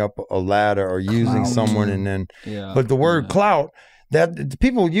climbing up a ladder or using someone and then but the word clout, that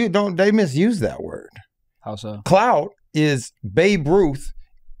people they misuse that word. How so? Clout is Babe Ruth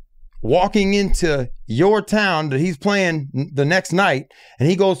walking into your town that he's playing the next night, and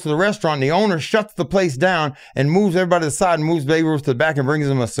he goes to the restaurant, and the owner shuts the place down and moves everybody to the side and moves Babe Ruth to the back and brings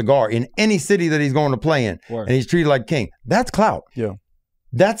him a cigar in any city that he's going to play in. Word. And he's treated like king. That's clout. Yeah.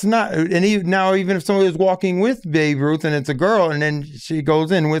 That's not, and even if somebody is walking with Babe Ruth and it's a girl and then she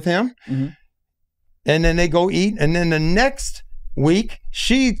goes in with him and then they go eat, and then the next week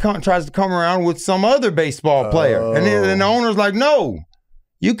she tries to come around with some other baseball player. And then the owner's like, no,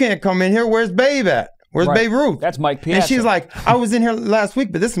 you can't come in here. Where's Babe at? Where's Babe Ruth? That's Mike Piazza. And she's like, I was in here last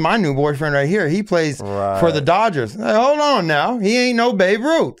week, but this is my new boyfriend right here. He plays for the Dodgers. Like, hold on now. He ain't no Babe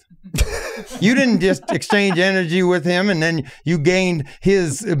Ruth. You didn't just exchange energy with him and then you gained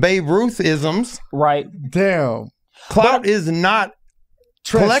his Babe Ruth isms. Right. Damn. Clout is not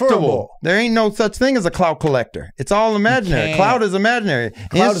collectible. There ain't no such thing as a clout collector. It's all imaginary. Clout is imaginary.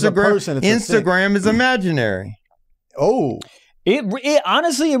 Clout is a person. Instagram is imaginary. Oh. It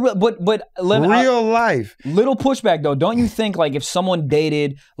honestly, but real life. Little pushback though. Don't you think like if someone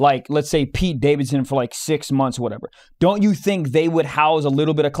dated like let's say Pete Davidson for like 6 months or whatever, don't you think they would house a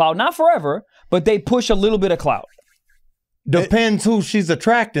little bit of clout? Not forever, but they push a little bit of clout. Depends who she's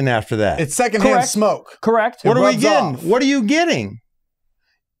attracting after that. It's secondhand smoke. Correct. What are we getting? What are you getting?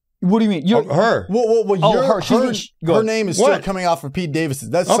 What do you mean? Her. Her name is still coming off of Pete Davidson.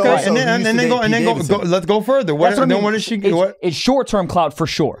 That's okay. And then go. Let's go further. What is she? It's short-term clout for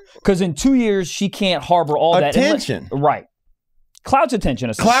sure. Because in 2 years she can't harbor all that attention. Right. Clout's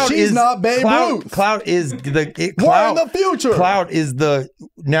attention. She's not Babe Ruth. Clout is the. We're in the future. Clout is the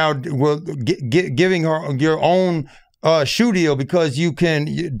giving her your own shoe deal because you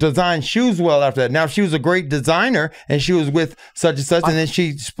can design shoes well after that. Now, if she was a great designer and she was with such and such, and then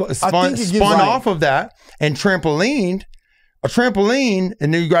she spun off of that and trampolined. A trampoline,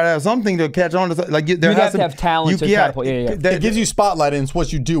 and then you gotta have something to catch on to. Like there has to have talent to catapult. Yeah. It gives you spotlight, and it's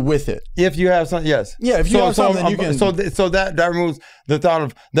what you do with it. If you have something, yes. Yeah, if you have something, you can. So that removes the thought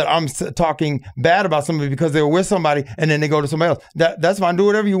of that I'm talking bad about somebody because they were with somebody, and then they go to somebody else. That's fine. Do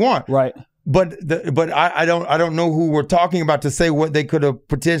whatever you want. Right. But I don't know who we're talking about to say what they could have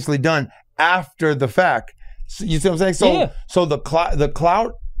potentially done after the fact. So, you see what I'm saying? So the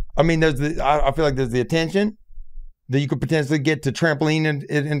clout. I mean, I feel like there's the attention that you could potentially get to trampoline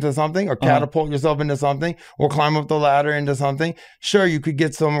into something or catapult yourself into something or climb up the ladder into something. Sure, you could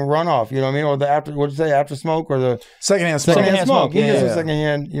get some runoff, you know what I mean? Or the after smoke or the secondhand smoke. Secondhand smoke. Yeah.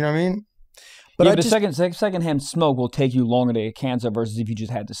 Secondhand, you know what I mean? But secondhand smoke will take you longer to get cancer versus if you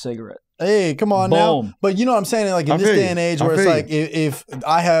just had the cigarette. Hey, come on now. But you know what I'm saying? Like in this day and age where it's like if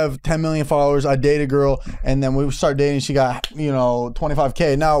I have 10 million followers, I date a girl and then we start dating, she got,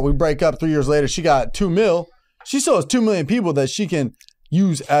 25K. Now we break up 3 years later, she got 2 mil. She still has 2 million people that she can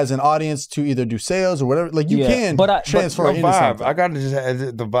use as an audience to either do sales or whatever. Like you can transfer but the into vibe. something. I gotta just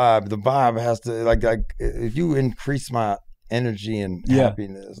have the vibe. The vibe has to like if you increase my energy and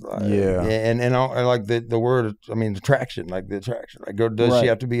happiness, and like the word. I mean, attraction. Like the attraction. Like, does she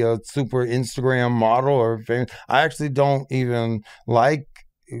have to be a super Instagram model or famous? I actually don't even like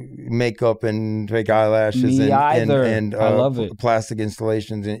makeup and fake eyelashes and I love it. Plastic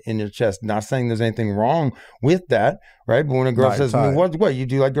installations in your chest. Not saying there's anything wrong with that, right? But when a girl says, what you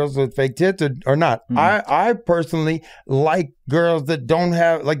do like girls with fake tits or not? I personally like girls that don't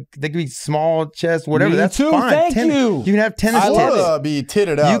have, like, they can be small chest, whatever. That's fine. Thank you. You can have tennis tits. I would be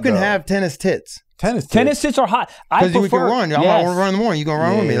titted out. You can have tennis tits. Tennis tits are hot. Because we can run. I want to run in the morning. You can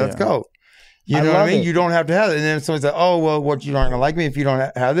run with me. Let's go. You know what I mean? You don't have to have it. And then somebody says, oh, well, what, you aren't going to like me if you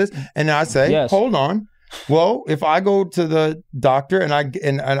don't have this? And I say, hold on. Well, if I go to the doctor and I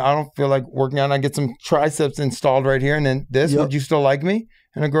don't feel like working out and I get some triceps installed right here and then this, would you still like me?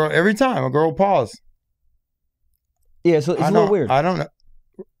 And every time a girl will pause. Yeah, so it's a little weird. I don't know.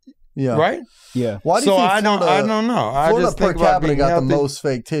 Yeah. Right? Yeah. Why do you think I don't know. I Florida just per think about capita got healthy. the most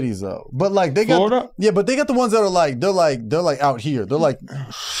fake titties though. But like they got Florida? but they got the ones that are they're like out here. They're like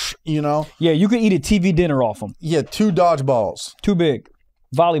Yeah, you could eat a TV dinner off them. Yeah, 2 dodgeballs. Too big.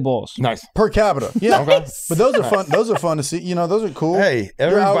 Volleyballs. Nice. Per capita. Yeah. Okay. But those are fun. Those are fun to see. Those are cool. Hey,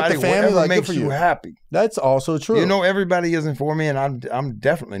 everybody, whatever makes you happy. That's also true. Everybody isn't for me, and I'm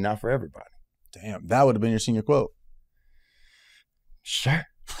definitely not for everybody. Damn, that would have been your senior quote. Sure.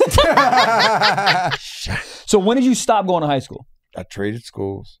 So when did you stop going to high school? I traded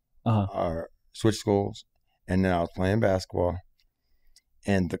schools, or switched schools, and then I was playing basketball.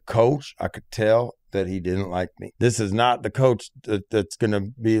 And the coach, I could tell that he didn't like me. This is not the coach that's going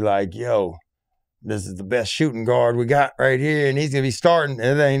to be like, yo, this is the best shooting guard we got right here, and he's going to be starting.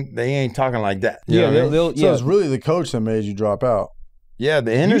 And they ain't talking like that. So it's really the coach that made you drop out. Yeah,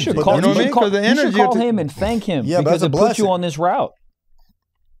 the energy. You should call him and thank him because it put you on this route.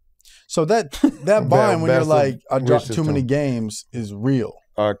 So that bind when you're like, I dropped too many games is real.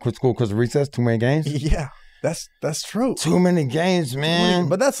 Quit school because of recess, too many games? Yeah, that's true. Too many games, man.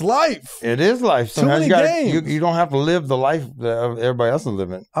 But that's life. It is life. Sometimes too many games. You don't have to live the life that everybody else is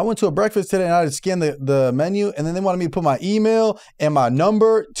living. I went to a breakfast today and I had to scan the menu and then they wanted me to put my email and my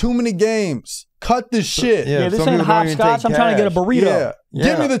number. Too many games. Cut this shit. Yeah, this ain't hopscotch. I'm trying to get a burrito. Yeah.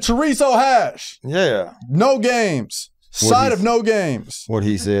 Give me the chorizo hash. Yeah. No games. Side of no games. What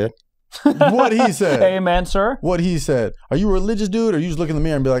he said. What he said. Amen, sir. What he said. Are you a religious dude or you just look in the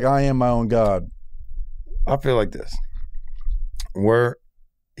mirror and be like, I am my own God? I feel like this. We're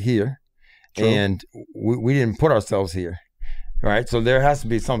here and we didn't put ourselves here, right? So there has to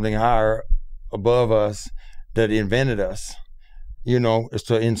be something higher above us that invented us, is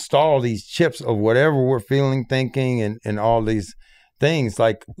to install these chips of whatever we're feeling, thinking, and all these things.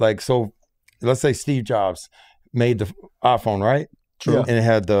 So let's say Steve Jobs made the iPhone, right? True. And it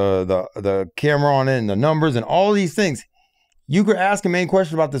had the camera on it and the numbers and all these things. You could ask him any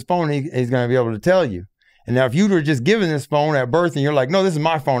question about this phone, he's going to be able to tell you. And now if you were just given this phone at birth and you're like, no, this is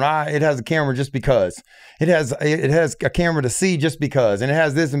my phone. It has a camera just because. It has a camera to see just because. And it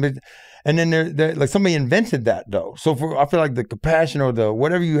has this. And then like somebody invented that though. So I feel like the compassion or the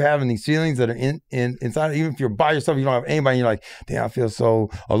whatever you have in these feelings that are inside, even if you're by yourself, you don't have anybody, and you're like, damn, I feel so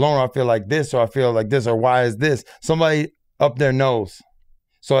alone. Or I feel like this, or I feel like this, or why is this? Somebody up there knows.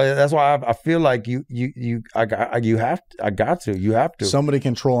 So that's why I feel like you have to. Somebody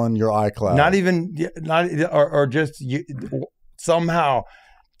controlling your iCloud. Or just somehow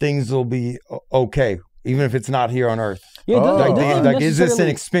things will be okay. even if it's not here on Earth? Yeah, Is this an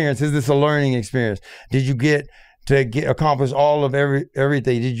experience? Is this a learning experience? Did you get to accomplish all of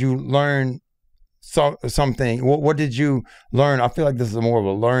everything? Did you learn something? What did you learn? I feel like this is more of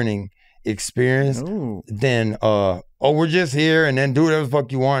a learning experience than we're just here and then do whatever the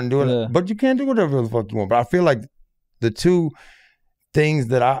fuck you want and do it. Yeah. But you can't do whatever the fuck you want. But I feel like the two things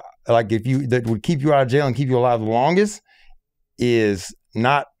that I like that would keep you out of jail and keep you alive the longest is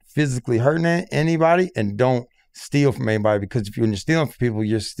not physically hurting anybody and don't steal from anybody, because when you're stealing from people,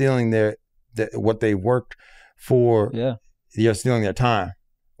 you're stealing what they worked for. Yeah. You're stealing their time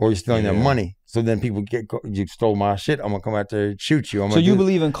or you're stealing their money. So then people you stole my shit, I'm gonna come out there and shoot you. So you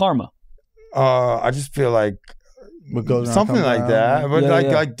believe in karma? I just feel like something like that. But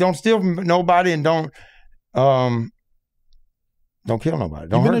like don't steal from nobody and don't kill nobody.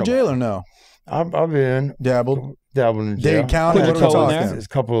 Don't you been hurt in jail nobody. or no? I've been dabbled in jail. Dade County. There's a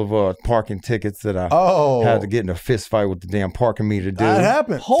couple of parking tickets that I had to get in a fist fight with the damn parking meter dude. That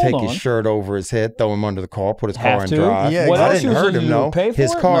happened. Take his shirt over his head, throw him under the car, put his car in drive. Yeah, I didn't hurt him though.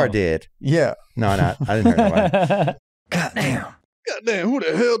 His car did. Yeah. No, I didn't hurt nobody. Goddamn, who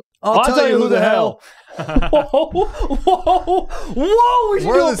the hell? I'll tell you who the hell. Whoa! We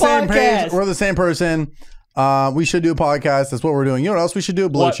should do a podcast. We're the same person. We should do a podcast. That's what we're doing. You know what else we should do?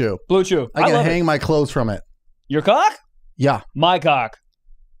 Blue Chew. Blue Chew. I can hang my clothes from it. Your cock? Yeah. My cock.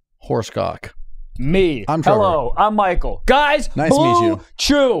 Horse cock. Me. I'm Trevor. Hello, I'm Michael. Guys, nice to meet you.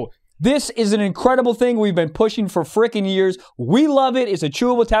 Chew. This is an incredible thing we've been pushing for freaking years. We love it. It's a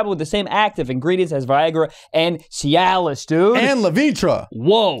chewable tablet with the same active ingredients as Viagra and Cialis, dude. And Levitra.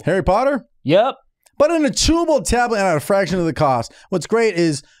 Whoa. Harry Potter? Yep. But in a chewable tablet and at a fraction of the cost. What's great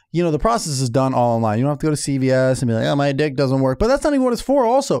is, you know, the process is done all online. You don't have to go to CVS and be like, oh, my dick doesn't work. But that's not even what it's for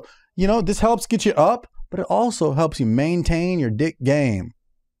also. You know, this helps get you up, but it also helps you maintain your dick game.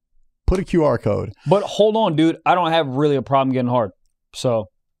 Put a QR code. But hold on, dude. I don't have really a problem getting hard. So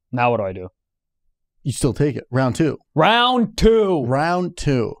now what do I do? You still take it. Round two. Round two. Round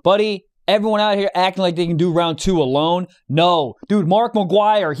two. Buddy, everyone out here acting like they can do round two alone. No. Dude, Mark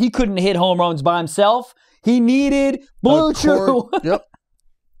McGuire, he couldn't hit home runs by himself. He needed Blue Chew. Yep.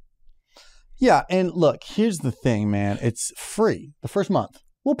 Yeah, and look, here's the thing, man. It's free the first month.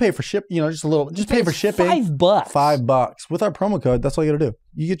 We'll pay for ship, you know, just a little. Just pay for shipping. $5. $5 with our promo code. That's all you gotta do.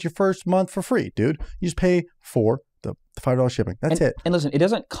 You get your first month for free, dude. You just pay for the $5 shipping. That's it. And listen, it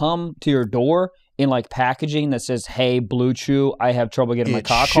doesn't come to your door in like packaging that says, "Hey, Blue Chew, I have trouble getting my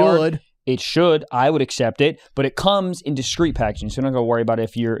cock hard." It should. I would accept it, but it comes in discreet packaging, so you're not gonna worry about it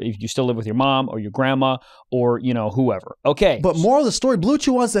if you still live with your mom or your grandma or whoever. Okay. But more of the story, Blue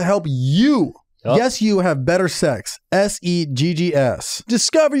Chew wants to help you. Yep. Yes, you have better sex. SEGGS.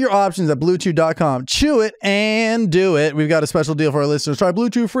 Discover your options at BlueChew.com. Chew it and do it. We've got a special deal for our listeners. Try Blue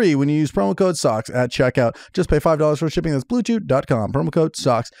Chew free when you use promo code SOCKS at checkout. Just pay $5 for shipping. That's BlueChew.com. Promo code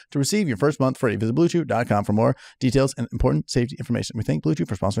SOCKS to receive your first month free. Visit BlueChew.com for more details and important safety information. We thank Blue Chew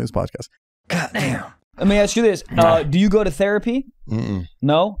for sponsoring this podcast. Goddamn. Let me ask you this. Do you go to therapy?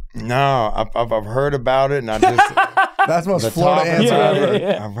 No? No, I've heard about it, and I just... That's the most Florida answer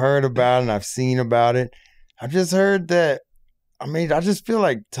ever. I've heard about it, and I've seen about it. I just heard that, I mean, I just feel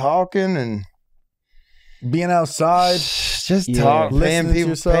like talking and... Being outside. Just talk. Paying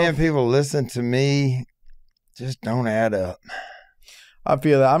people to listen to me just don't add up. I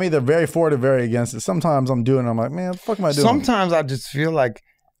feel that. I'm either very for it or very against it. Sometimes I'm doing it, I'm like, man, what the fuck am I doing? Sometimes I just feel like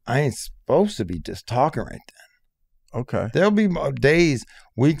I ain't supposed to be just talking right then. Okay. There'll be days,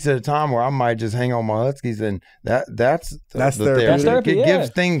 weeks at a time where I might just hang on my Huskies, and that's therapy. That's therapy. It gives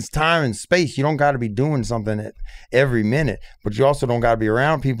things time and space. You don't got to be doing something at every minute, but you also don't got to be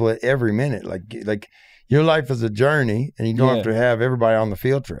around people at every minute. Like your life is a journey, and you don't have to have everybody on the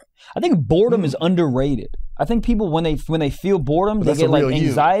field trip. I think boredom is underrated. I think people when they feel boredom, they get like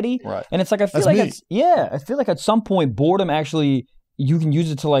anxiety, right? And it's like I feel like at some point boredom actually you can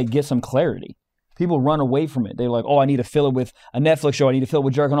use it to like get some clarity. People run away from it. They're like, oh, I need to fill it with a Netflix show. I need to fill it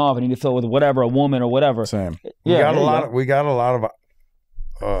with jerking off. I need to fill it with whatever, a woman or whatever. Same. We got a lot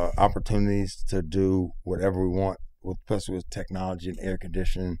of opportunities to do whatever we want, especially with technology and air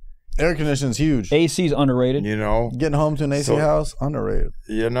conditioning. Air conditioning's huge. AC's underrated. You know, getting home to an AC house, underrated.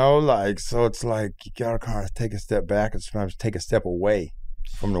 You know, so it's like you gotta kind of take a step back and sometimes take a step away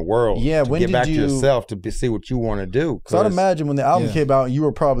from the world. Yeah, to get back to yourself to see what you want to do. Because I'd imagine when the album came out, you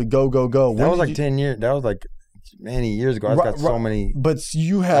were probably go. That was like 10 years. That was like many years ago. I've got so many. But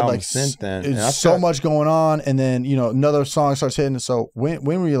you had like since then, it's so much going on, and then another song starts hitting. So when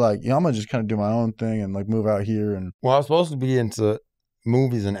were you like, I'm gonna just kind of do my own thing and like move out here? And well, I was supposed to be into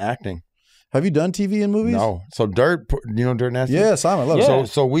movies and acting. Have you done TV and movies? No. So Dirt, you know Dirt Nasty? Yeah, Simon, I love Yeah. it.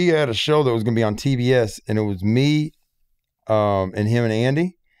 So we had a show that was going to be on TBS, and it was me and him and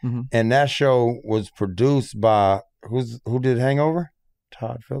Andy. Mhm. And that show was produced by, who did Hangover?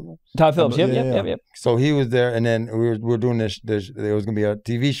 Todd Phillips. Todd Phillips. Yep, Yeah. yep, yep. So he was there, and then we were doing this. There was going to be a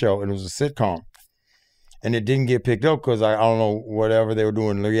TV show, and it was a sitcom. And it didn't get picked up because I don't know, whatever they were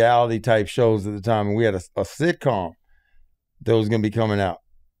doing, reality type shows at the time. And we had a sitcom that was going to be coming out.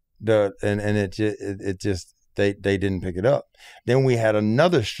 It just they didn't pick it up. Then we had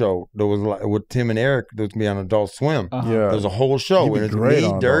another show that was like with Tim and Eric that was going to be on Adult Swim. Uh-huh. Yeah. There was a whole show, You'd be and it's great me,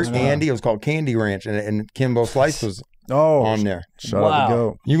 on Dirt, Adult Swim. Andy. It was called Candy Ranch, and Kimbo Slice was Oh, on there. shout out Wow. to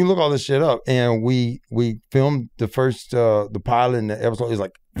Go. You can look all this shit up, and we filmed the first the pilot and the episode is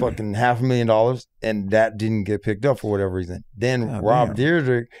like fucking $500,000, and that didn't get picked up for whatever reason. Then God Rob damn.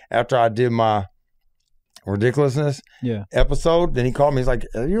 Deirdre, after I did my ridiculousness episode, then he called me. He's like,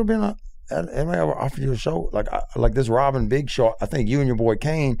 "Have you ever been? Have I ever offered you a show like this Robin Big show? I think you and your boy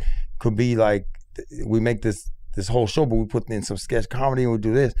Kane could be like, we make this whole show, but we put in some sketch comedy and we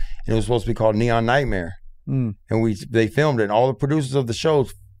do this, and it was supposed to be called Neon Nightmare." Mm. And they filmed it. And all the producers of the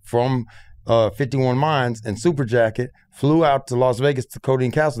shows from 51 Minds and Super Jacket flew out to Las Vegas to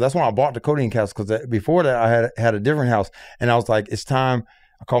Codeine Castle. That's when I bought the Codeine Castle, because before that I had a different house. And I was like, it's time.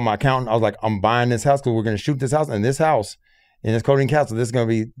 I called my accountant. I was like, I'm buying this house because we're going to shoot this house. And this house in this Codeine Castle, this is going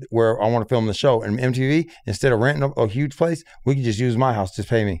to be where I want to film the show. And MTV, instead of renting a huge place, we could just use my house. Just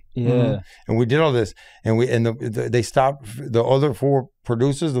pay me. Yeah. And we did all this. And they stopped the other 4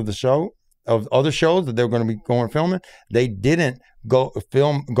 producers of the show, of other shows that they were going to be going filming. They didn't go with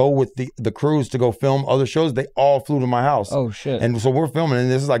the crews to go film other shows. They all flew to my house. Oh shit. And so we're filming, and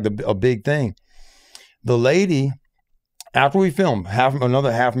this is like a big thing. The lady, after we filmed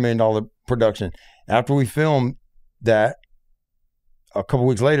another $500,000 production, after we filmed that, a couple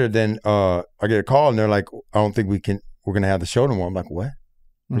weeks later, then I get a call, and they're like, I don't think we're going to have the show tomorrow. I'm like, what?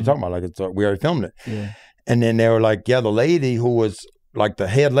 What are you talking about? Like, we already filmed it. Yeah. And then they were like, yeah, the lady who was like the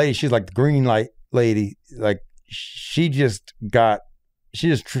head lady, she's like the green light lady, like she just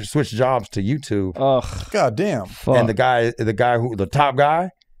switched jobs to YouTube. Ugh. God damn. Fuck. And the top guy,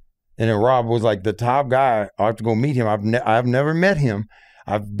 and then Rob was like, the top guy, I have to go meet him. I've never met him.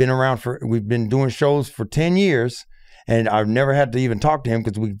 We've been doing shows for 10 years, and I've never had to even talk to him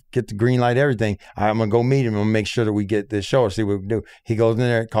because we get the green light, everything. I'm going to go meet him and make sure that we get this show or see what we can do. He goes in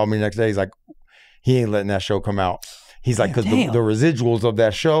there, called me the next day. He's like, he ain't letting that show come out. He's like, because the residuals of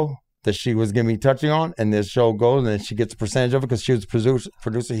that show that she was going to be touching on, and this show goes, and then she gets a percentage of it because she was the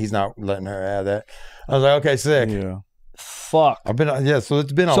producer. He's not letting her have that. I was like, okay, sick. Yeah. Fuck. So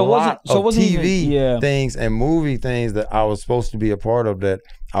it's been a lot of TV things and movie things that I was supposed to be a part of that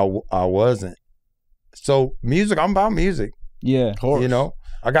I wasn't. So music, I'm about music. Yeah. Of course. You know,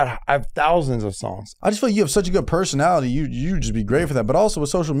 I have thousands of songs. I just feel like you have such a good personality. You just be great for that. But also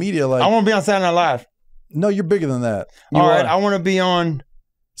with social media, like, I want to be on Saturday Night Live. no, you're bigger than that. All right, I want to be on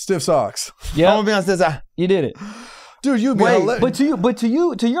Stiff Socks. I Yeah. want to be on Saturday. You did it. Dude, you'd be hilarious. But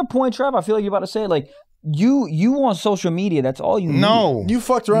to your point, Trev, I feel like you're about to say, like, you on social media, that's all you need. No. You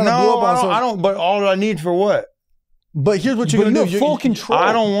fucked around and blew up on social. I don't, but all I need for what? But here's what you're But going to you do. have full control.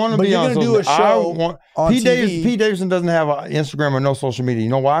 I don't want to But be you're on gonna social do a show on Pete TV. Davidson doesn't have an Instagram or no social media. You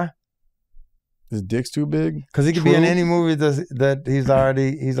know why? His dick's too big. Because he could be in any movie that he's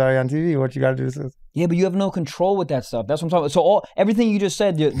already on TV. What you got to do is Yeah, but you have no control with that stuff. That's what I'm talking about. So everything you just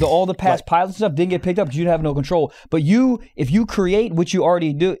said, all the past pilots stuff didn't get picked up because you have no control. But if you create what you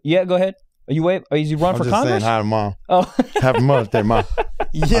already do, yeah, go ahead. Are you run for just Congress? saying hi to Mom. Oh, Happy Mother's Day, Mom.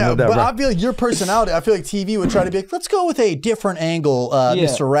 Yeah, that, but bro. I feel like your personality, I feel like TV would try to be like, let's go with a different angle,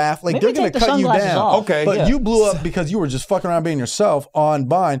 Mr. Raff. Like, Maybe they're going take to the cut you sunglasses down. off. Okay. But Yeah. you blew up because you were just fucking around being yourself on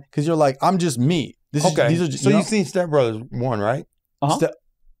Vine because you're like, I'm just me. Okay. These are just, So you know, you've seen Step Brothers 1, right? uh-huh.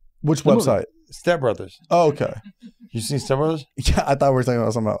 which The movie. website? Step Brothers. Oh, okay. You seen Step Brothers? Yeah, I thought we were talking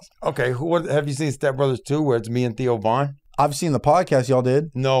about something else. Okay. What have you seen Step Brothers 2 where it's me and Theo Vaughn? I've seen the podcast y'all did.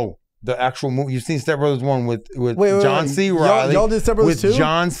 No. The actual movie. You've seen Step Brothers 1 with Wait, John C. Riley. Y'all did Step Brothers with 2?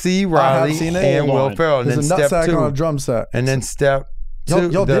 John C. I have Riley seen it. and Hold Will on. Ferrell. And There's then a Step nutsack 2. on a drum set. And then Step 2.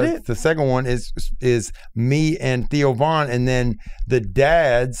 Y'all did it? The second one is me and Theo Vaughn. And then the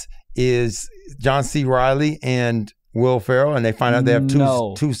dads is John C. Riley and Will Ferrell, and they find out they have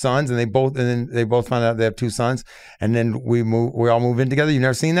two sons, and they both find out they have 2 sons, and then we all move in together. You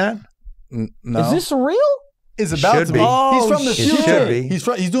never seen that? No. Is this real? It's about Should to be. be. Oh, He's from the shit. future. Should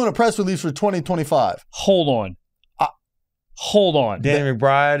be. He's doing a press release for 2025. Hold on. Hold on. Danny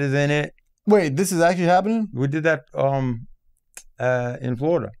McBride is in it. Wait, this is actually happening? We did that in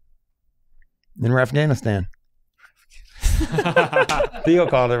Florida, in Afghanistan. Theo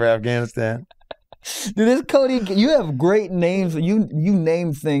called it Afghanistan. Dude, this codeine, you have great names. You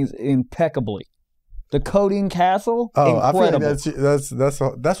name things impeccably. The Codeine Castle, incredible. I feel like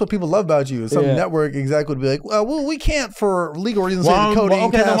that's what people love about you. Some network exec would be like, well, we can't for legal reasons say the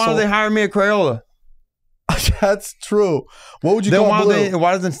Codeine Castle. Then why don't they hire me at Crayola? That's true. What would you call Blue?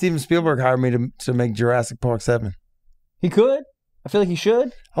 Why doesn't Steven Spielberg hire me to make Jurassic Park 7? He could. I feel like he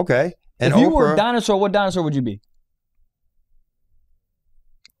should. Okay. And if you were a dinosaur, what dinosaur would you be?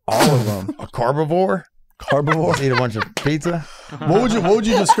 All of them. A carbivore? Eat a bunch of pizza? What would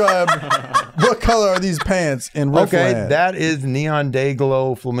you describe? What color are these pants in RiFF Okay, Land? that is neon day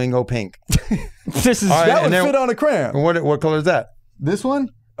glow flamingo pink. That would fit on a crayon. What color is that? This one?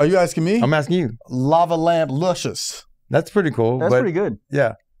 Are you asking me? I'm asking you. Lava lamp luscious. That's pretty cool. That's pretty good.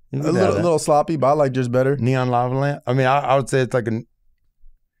 Yeah. A little sloppy, but I like yours better. Neon lava lamp. I mean, I would say it's like a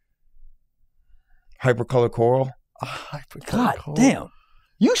hypercolor coral. God damn.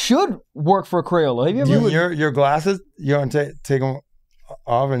 You should work for Crayola. Have you ever? Your glasses, you want to take them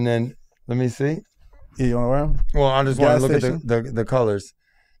off and then let me see. Yeah, you want to wear them? Well, I just want to look at the colors.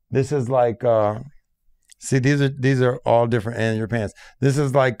 This is like see, these are all different in your pants. This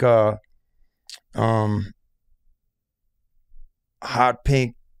is like hot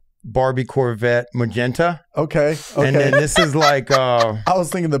pink Barbie Corvette magenta. Okay. And then this is like I was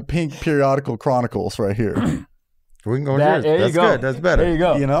thinking the pink periodical chronicles right here. We can go with yours. That's good. That's better. There you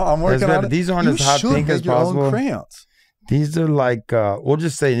go. You know, I'm working on it. These aren't as hot pink as possible. Your own crayons. These are like we'll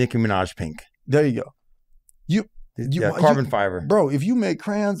just say Nicki Minaj pink. There you go. Carbon fiber. Bro, if you make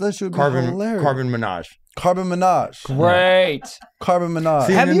crayons, that should be hilarious. Carbon Minaj. Carbon Minaj. Great. Carbon Minaj.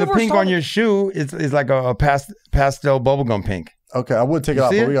 See, and then the pink on your shoe is like a pastel bubblegum pink. Okay, I would take it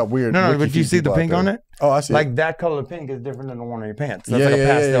off, but we got weird. No, but you see the pink on it? Oh, I see. Like that color pink is different than the one on your pants. That's like a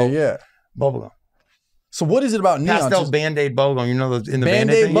pastel bubblegum. So what is it about neon? Pastel Band-Aid bubblegum. You know those in the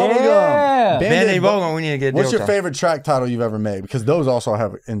Band-Aid bubblegum. Yeah. Band-Aid bubblegum. We need to get. What's your favorite track title you've ever made? Because those also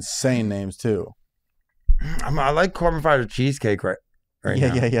have insane names too. I like Carbon Fiber Cheesecake right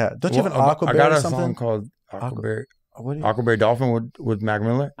now. Yeah. Don't you have an Aquaberry? I got a something? song called Aquaberry Dolphin with Mac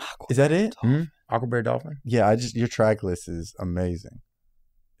Miller. Is that it? Aquaberry Dolphin. Yeah, your track list is amazing.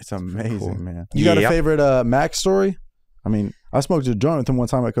 It's amazing, man. You got a favorite Mac story? I mean, I smoked a joint with him one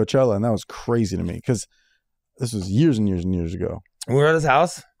time at Coachella, and that was crazy to me because this was years and years and years ago. We were at his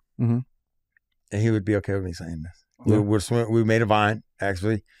house, and he would be okay with me saying this. Yeah. We made a vine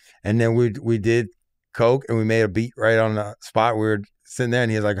actually, and then we did coke and we made a beat right on the spot. We were sitting there,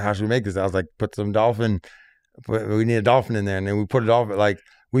 and he was like, "How should we make this?" I was like, "Put some dolphin. We need a dolphin in there," and then we put it off. Like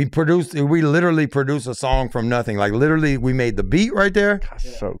we literally produced a song from nothing. Like literally, we made the beat right there.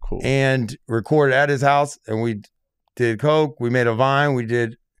 That's so cool. And recorded at his house, and we did coke. We made a vine. We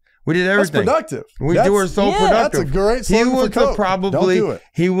did everything. That's productive. We were so productive. That's a great song. He was for coke. Don't do it.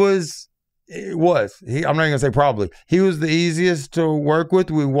 I'm not even gonna say probably. He was the easiest to work with.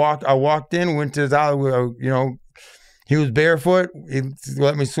 I walked in, went to his house. He was barefoot. He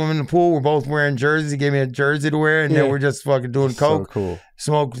let me swim in the pool. We're both wearing jerseys. He gave me a jersey to wear, and then we're just fucking doing coke. So cool.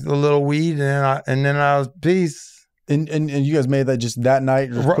 Smoked a little weed, and then I was peace. And you guys made that just that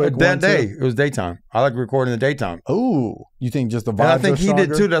night, just quick that day. It was daytime. I like recording in the daytime. Oh, you think just the vibes? And I think are he stronger?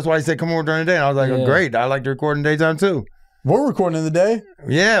 did too. That's why he said come over during the day. And I was like, oh, great. I like to record in the daytime too. We're recording in the day.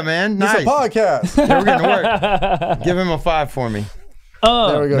 Yeah, man. Nice. It's a podcast. We're getting to work. Give him a 5 for me.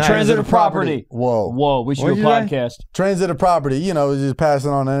 There we go. Nice. Transitive property. Whoa. We should do a podcast. Transitive property. Just passing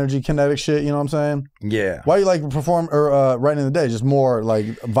on energy, kinetic shit. You know what I'm saying? Yeah. Why you like perform or writing in the day? Just more like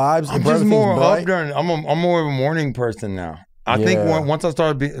vibes. I'm just more up during. I'm more of a morning person now. I think once I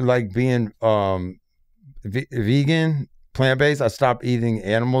started being vegan, plant-based, I stopped eating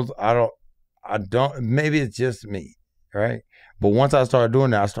animals. I don't. Maybe it's just me, right? But once I started doing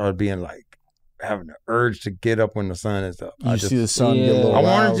that, I started being like having the urge to get up when the sun is up. You see the sun get a little.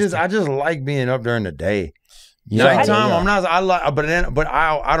 I just like being up during the day. Nighttime, I'm not. But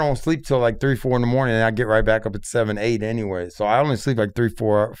I don't sleep till like 3, 4 in the morning, and I get right back up at 7, 8 anyway. So I only sleep like 3,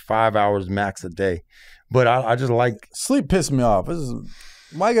 4, 5 hours max a day. But I just like sleep. Pisses me off.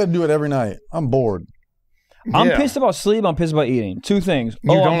 Why I got to do it every night? I'm bored. I'm pissed about sleep. I'm pissed about eating. 2 things.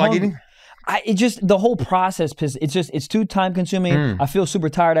 You don't like eating? The whole process it's too time consuming. I feel super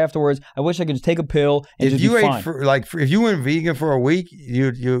tired afterwards. I wish I could just take a pill and if just you be ate fine. if you went vegan for a week,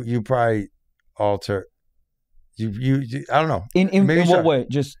 you probably alter. You I don't know. In what way?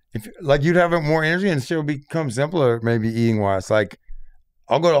 Just you'd have more energy and still become simpler. Maybe eating wise, like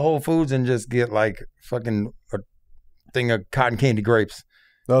I'll go to Whole Foods and just get like fucking a thing of cotton candy grapes.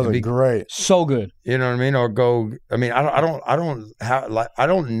 Those are great. So good. You know what I mean? Or go. I mean, I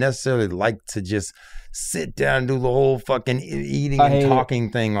don't necessarily like to just sit down and do the whole fucking eating and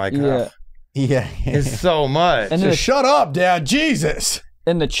talking thing. Like, yeah, it's so much. And just shut up, Dad. Jesus.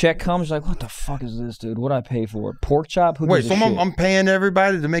 And the check comes like, what the fuck is this, dude? What'd I pay for? Pork chop? Who Wait, so I'm paying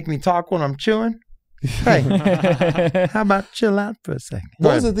everybody to make me talk when I'm chewing? Hey, how about chill out for a second?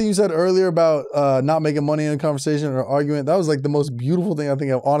 What was the thing you said earlier about not making money in a conversation or argument? That was like the most beautiful thing I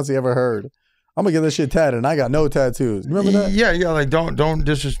think I've honestly ever heard. I'm gonna get this shit tatted, and I got no tattoos. Remember that? Yeah. Like don't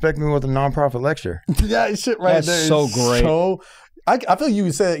disrespect me with a nonprofit lecture. That shit right there. That's so great. So, I feel like you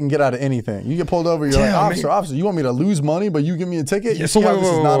would say it and get out of anything. You get pulled over, you're like, officer, you want me to lose money, but you give me a ticket? Yeah, so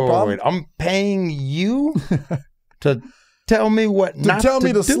wait. I'm paying you to tell me what to not tell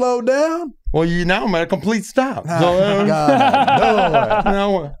me to do? slow down? Well, now I'm at a complete stop. God,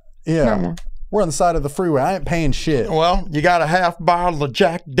 no. Yeah. No. We're on the side of the freeway. I ain't paying shit. Well, you got a half bottle of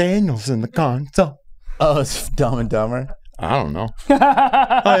Jack Daniels in the console. Oh, it's Dumb and Dumber. I don't know. Oh,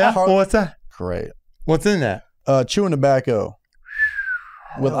 yeah? Well, what's that? Great. What's in that? Chewing tobacco.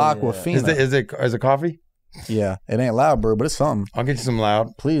 With Aquafina. Is it coffee? Yeah, it ain't loud, bro, but it's something. I'll get you some loud.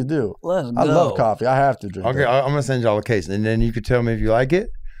 Please do. Let's go. I love coffee. I have to drink. Okay, I'm gonna send y'all a case, and then you can tell me if you like it.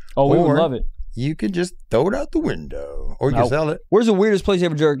 Oh, we would love it. You could just throw it out the window, or you can sell it. Where's the weirdest place you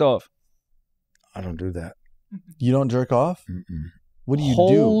ever jerked off? I don't do that. You don't jerk off? Mm-mm. What do you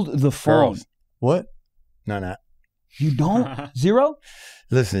Hold the phone. Girls. What? No. You don't? Zero?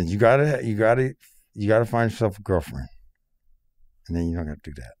 Listen, you gotta find yourself a girlfriend, and then you don't have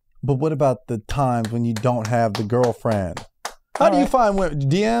to do that. But what about the times when you don't have the girlfriend? How do you find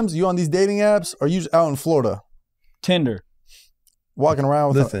DMs? You on these dating apps, or you just out in Florida? Tinder. Walking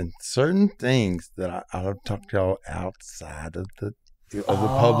around with certain things that I'll talk to y'all outside of the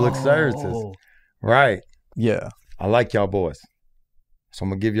public services. Right. Yeah. I like y'all boys. So I'm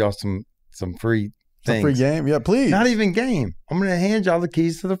gonna give y'all some free things. Some free game? Yeah, please. Not even game. I'm gonna hand y'all the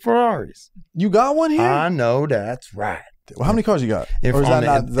keys to the Ferraris. You got one here? I know that's right. Well, how many cars you got?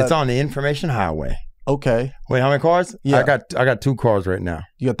 It's on the information highway. Okay. Wait, how many cars? Yeah. I got 2 cars right now.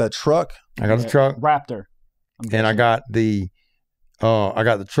 You got that truck? I got the truck. Raptor. And I got the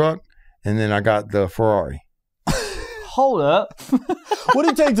truck, and then I got the Ferrari. Hold up. What do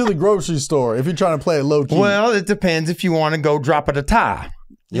you take to the grocery store if you're trying to play it low key? Well, it depends if you want to go drop it a tie.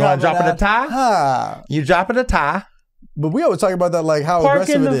 You want to drop it a tie? You drop it a tie. But we always talk about that, like how Park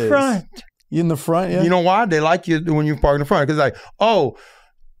aggressive in it the is. front. In the front, yeah. You know why? They like you when you park in the front. Because like, oh,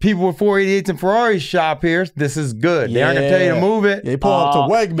 people with 488s and Ferraris shop here. This is good. They aren't going to tell you to move it. Yeah, you pull up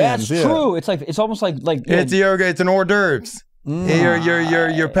to Wegmans. That's true. It's almost like it's an hors d'oeuvres.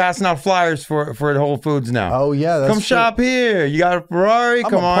 You're passing out flyers for the Whole Foods now. Oh yeah, that's come true. Shop here. You got a Ferrari?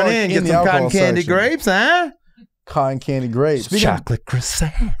 Come on in. Get some cotton candy grapes, huh? Cotton candy grapes. Chocolate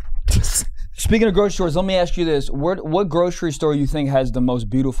croissant. Speaking of grocery stores, let me ask you this: what grocery store you think has the most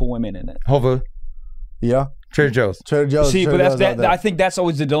beautiful women in it? Whole Foods. Yeah. Trader Joe's. Trader Joe's. See, Trader but Joe's I think that's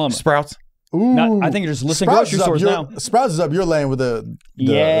always the dilemma. Sprouts. Ooh. I think you're just listing grocery stores now. Sprouts is up your lane with the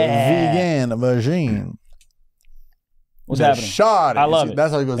vegan version. What's happening? Shot. I love it.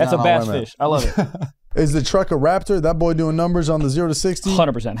 That's how he goes. That's a down bass on women. fish. I love it. Is the truck a Raptor? That boy doing numbers on the 0 to 60?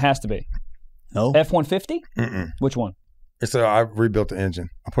 100% has to be. No. F-150? Mm-mm. Which one? I rebuilt the engine.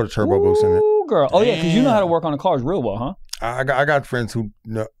 I put a turbo boost in it. Ooh, girl. Oh yeah, because you know how to work on the cars real well, huh? I got friends who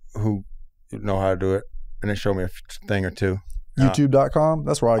know how to do it, and they show me a thing or two. YouTube.com.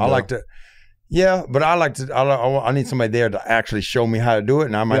 That's where I go. I like to. Yeah, but I need somebody there to actually show me how to do it,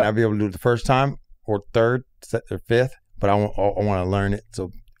 and I might not be able to do it the first time or third or fifth, but I want to learn it so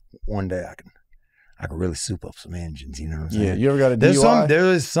one day I can really soup up some engines. You know what I'm saying? Yeah. You ever got a DUI?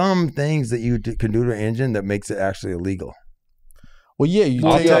 There's some things that you can do to an engine that makes it actually illegal. Well, yeah,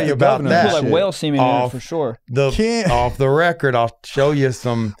 I'll tell you about that. Like whale semen in it for sure. Off the record, I'll show you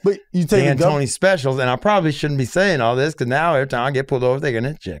some Dan Tony specials, and I probably shouldn't be saying all this because now every time I get pulled over, they're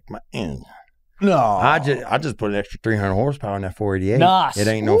gonna check my engine. No, I just put an extra 300 horsepower in that 488. Nice. It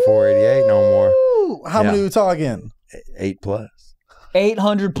ain't no 488 no more. How many are we talking? 8+.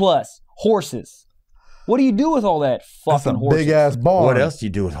 800 plus horses. What do you do with all that fucking horses? Big ass barn. What else do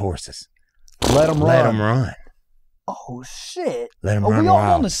you do with horses? Let them run. Let them run. Oh shit! Let them Are run we all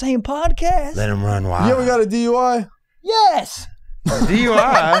wild. on the same podcast? Let them run wild. You ever got a DUI? Yes.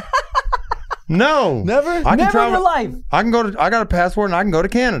 DUI? No. Never? I can Never travel. in your life. I got a passport and I can go to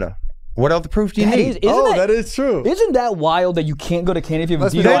Canada. What else proof do you need? That is true. Isn't that wild that you can't go to Canada if you have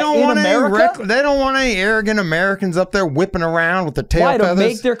a DUI They don't in want America? they don't want any arrogant Americans up there whipping around with their tail Why, to feathers,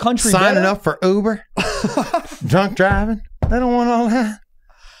 make their country signing better? up for Uber, drunk driving. They don't want all that.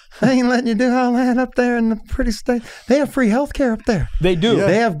 They ain't letting you do all that up there in the pretty state. They have free health care up there. They do.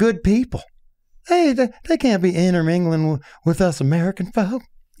 They have good people. They can't be intermingling with us American folk.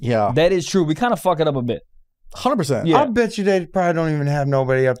 Yeah. That is true. We kind of fuck it up a bit. 100%. Yeah. I bet you they probably don't even have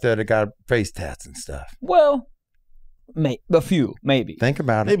nobody up there that got face tats and stuff. Well, a few, maybe. Think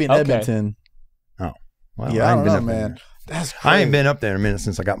about it. Maybe in Edmonton. Oh. Well, Yeah, I don't know, up man. there. That's crazy. I ain't been up there in a minute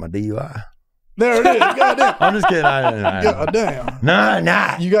since I got my DUI. There it is. Goddamn. I'm just kidding. Goddamn.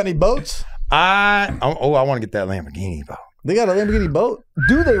 Nah. You got any boats? I want to get that Lamborghini boat. They got a Lamborghini boat?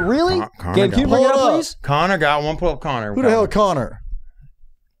 Do they really? Connor Gabe, can you got bring it one. up, Hold up. please? Connor got one. Pull up Connor. Who the hell Connor?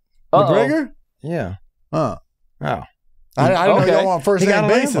 Uh-oh. McGregor? Yeah. Huh. Oh. I didn't know Okay. y'all on first He got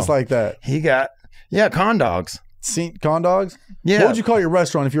name a basis Lambo. like that. He got, con dogs. Con dogs? Yeah. What would you call your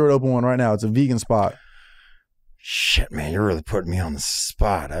restaurant if you were to open one right now? It's a vegan spot. Shit, man, you're really putting me on the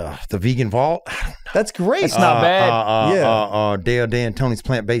spot. The Vegan Vault. That's great. It's not bad. Yeah. Dale Dan Tony's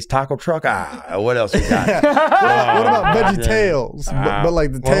plant-based taco truck. What else you got? What about Veggie Tails? But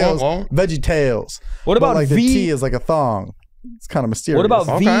like the tails, Veggie Tails. What But about like the T is like a thong. It's kind of mysterious. What about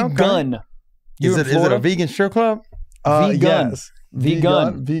Okay, vegan? Is it a vegan strip club? vegan? Yes.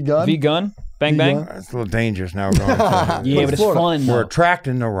 Vegan. Vegan. Vegan. Bang, bang. It's a little dangerous now. We're going Yeah, but it's fun. We're though.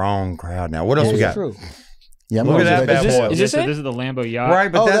 attracting the wrong crowd now. What else we got? True. Yeah, I'm Look going at to that veggie bad tails. boy. Is this so it? This is the Lambo yacht.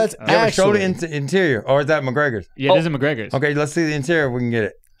 Right, but Oh, that's that's show the actually- interior. Or is that McGregor's? Yeah, this is McGregor's. Okay, let's see the interior if we can get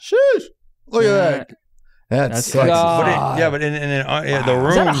it. Sheesh. Look at that. That's That's sexy. God. But in the rooms,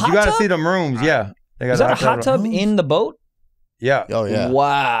 Is that a hot you got to tub? see them rooms. Yeah. They got Is that a hot tub in the boat? Yeah. Oh, yeah.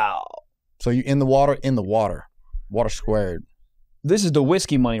 Wow. So you in the water. Water squared. This is the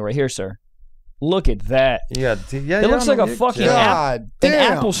whiskey money right here, sir. Look at that. Yeah. It looks like a fucking God an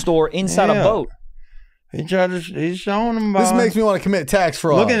damn. Apple store inside a Yeah. boat. He's showing them. This makes me want to commit tax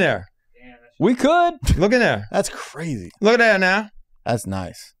fraud. Look in there. We could. Look in there. That's crazy. Look at that now. That's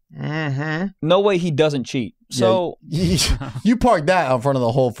nice. Mm-hmm. No way he doesn't cheat. So You park that out in front of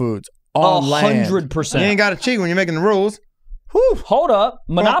the Whole Foods on land. 100%. You ain't got to cheat when you're making the rules. Whew. Hold up.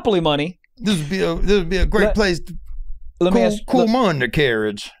 Monopoly money. This would be a great place to Let me ask cool my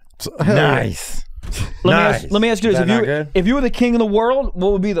undercarriage. Nice. Let me ask you this: Is that not good? if you were the king of the world,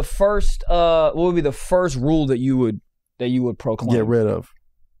 what would be the first rule that you would proclaim? Get rid of.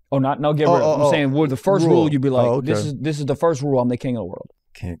 Oh, not get rid of. I'm saying, what the first rule you'd be like, okay. this is the first rule. I'm the king of the world.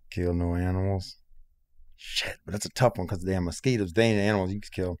 Can't kill no animals. Shit, but that's a tough one because the damn mosquitoes, they ain't animals. You can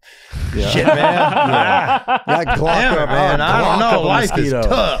kill them. Yeah. Shit, man. Yeah, Damn it, man. I don't know. Life is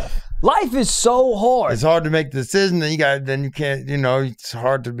tough. Life is so hard. It's hard to make the decision. Then you can't. It's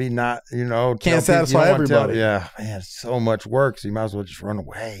hard to be not. Can't tell people you satisfy don't wanna tell- everybody. Yeah, man. It's so much work. So you might as well just run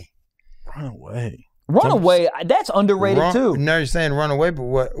away. Run away. Run away. That's underrated too. No, you're saying run away, but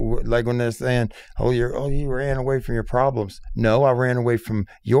what? Like when they're saying, you ran away from your problems. No, I ran away from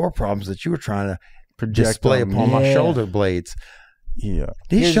your problems that you were trying to display on upon me. my shoulder blades. Yeah.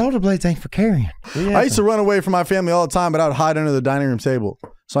 These shoulder blades ain't for carrying. I used to run away from my family all the time, but I would hide under the dining room table.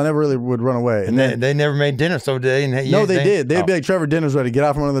 So I never really would run away. And they never made dinner, so they didn't. No, they did. They'd be like, Trevor, dinner's ready. Get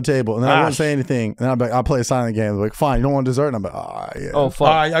out from under the table. And then I wouldn't say anything. And I'd be like, I'll play a silent game. They're like, fine, you don't want dessert? And I'm like, yeah. Oh fuck!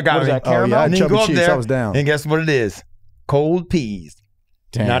 I got What is it. that, caramel? I And had then you chubby go up cheeks. there, I was down. and guess what it is? Cold peas.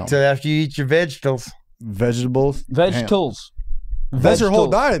 Damn. Not till after you eat your vegetables. Vegetables. Vegetables. That's your whole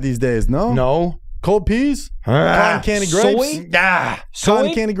diet these days, no? No. Cold peas? Cotton candy grapes? Soy? Ah. Cotton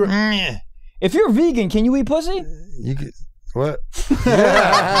Soy? candy grapes? Mm. If you're vegan, can you eat pussy? You could, what?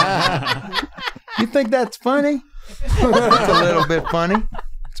 You think that's funny? It's a little bit funny.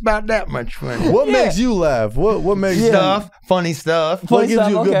 It's about that much funny. What makes you laugh? What makes Funny stuff. What Funny gives you a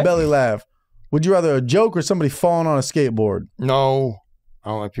stuff, good okay. belly laugh? Would you rather a joke or somebody falling on a skateboard? No, I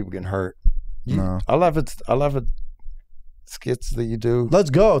don't like people getting hurt. No. I love it. Skits that you do. Let's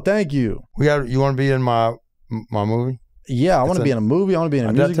go. Thank you. You want to be in my movie? Yeah, I want to be in a movie. I want to be in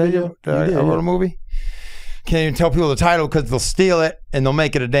a Did I music tell video. you? I wrote a movie. Can't even tell people the title because they'll steal it and they'll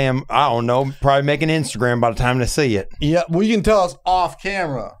make it a damn, I don't know, probably make an Instagram by the time they see it. Yeah, well, you can tell us off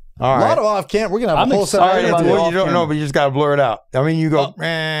camera. All A right. lot of off camera. We're gonna have I'm a whole excited segment about of the Well, off you don't camera. know, but you just got to blur it out. I mean, you go,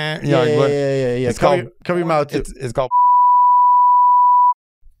 Yeah. It's Cover called, your mouth too. it's called,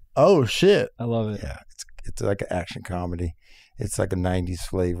 Oh shit! I love it. yeah, it's like an action comedy. It's like a 90s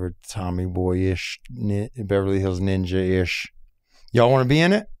flavored Tommy Boy-ish, Beverly Hills Ninja-ish. Y'all want to be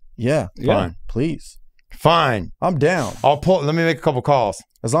in it? Yeah, Fine. please. Fine. I'm down. Let me make a couple calls.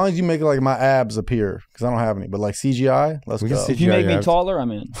 As long as you make like my abs appear, because I don't have any. But like CGI, let's We can go. see- If you make me Yeah. taller,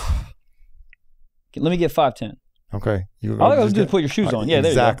 I'm in. Let me get 5'10". Okay. All I gotta do is put your shoes on. Yeah,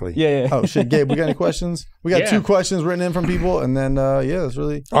 there exactly. you go. Yeah. Oh shit, Gabe, we got any questions? We got Yeah. 2 questions written in from people, and then it's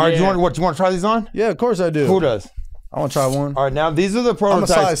really All right, Yeah. you want to try these on? yeah. Of course I do. Who does? I want to try one. All right, now these are the I'm a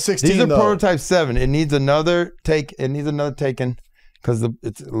prototypes. size 16, these are though. prototype 7. It needs another take. It needs another taken because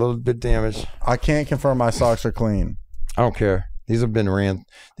it's a little bit damaged. I can't confirm my socks are clean. I don't care. These have been ran.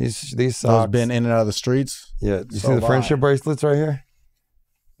 These socks. Those been in and out of the streets. Yeah. You So see the have friendship I. bracelets right here?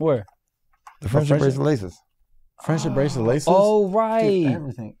 Where? The friendship bracelet laces. Friendship bracelet laces. Oh, Dude, right.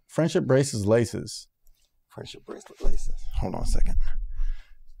 everything. Friendship braces laces. Friendship bracelet laces. Hold on a second.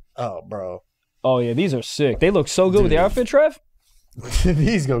 Oh, bro. Oh, yeah. These are sick. They look so good with the outfit, Trev.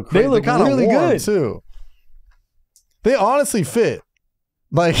 These go crazy. They look They're kinda really warm, good. too. They honestly fit.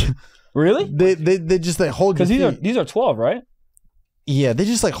 Like Really? they hold your Because feet. these are 12, right? Yeah, they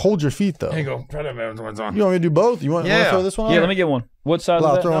just like hold your feet though. There you go. Try that man. One's on. You want me to do both? You want to throw this one on? Yeah, let me get one. What size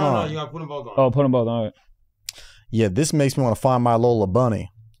I'll is throw that? it on. you gotta put them both on. Oh, put them both on. All right. Yeah, this makes me want to find my Lola bunny.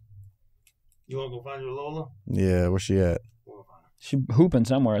 You wanna go find your Lola? Yeah, where's she at? She hooping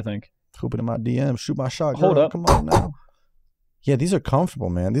somewhere, I think. Hooping in my DM, shoot my shot. Hold girl. up. Come on now. Yeah, these are comfortable,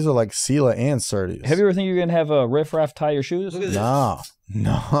 man. These are like Sela and Surtees. Have you ever think you're going to have a RiFF RAFF tie your shoes? Look at this.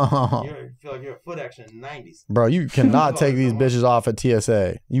 No. You feel like you're a foot action in the 90s. Bro, you cannot take these bitches off at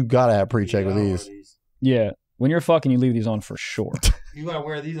TSA. You gotta have pre-check with these. Yeah. When you're fucking, you leave these on for sure. You gotta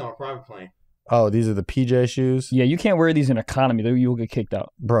wear these on a private plane. Oh, these are the PJ shoes? Yeah, you can't wear these in economy. You'll get kicked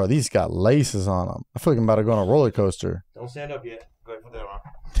out. Bro, these got laces on them. I feel like I'm about to go on a roller coaster. Don't stand up yet. Go ahead, put that on.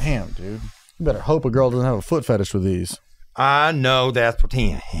 Damn, dude. You better hope a girl doesn't have a foot fetish with these. I know that's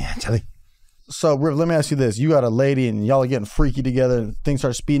pretend. Yeah, Charlie. So, Riv, let me ask you this. You got a lady and y'all are getting freaky together and things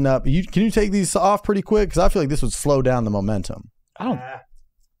start speeding up. Can you take these off pretty quick? Because I feel like this would slow down the momentum.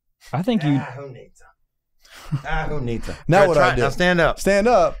 I think you... Who needs them? Who needs them? Now what I do? Now stand up. Stand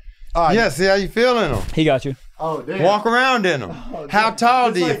up. All right. Yeah, see how you feel in them. He got you. Oh, damn. Walk around in them. How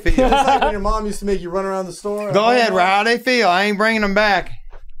tall do you feel? It's like when your mom used to make you run around the store. Go ahead, how they feel. I ain't bringing them back.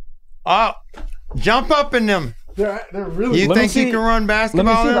 Oh, jump up in them. They're really You Let me think you see- can run Let me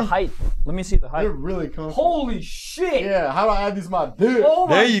basketball see in the them? height. Let me see the height. They're really comfortable. Holy shit! Yeah, how do I add these to my dude? Oh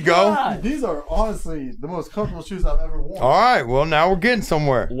my There you go. God. These are honestly the most comfortable shoes I've ever worn. All right, well, now we're getting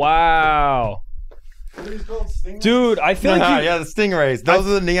somewhere. Wow. What are these called? Stingrays? Dude, I feel like you... Yeah, the Stingrays. Those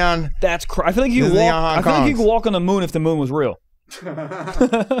are the neon. That's I feel like you These could are the walk. Hong I feel like you Kongs. could walk on the moon if the moon was real. You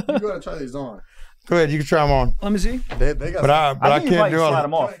gotta try these on. Go ahead, you can try them on. Let me see. They got. But I think you can't might do slide it.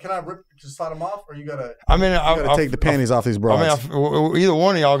 them off. Can I just slide them off, or you gotta? I mean, You gotta take the panties off these broads. either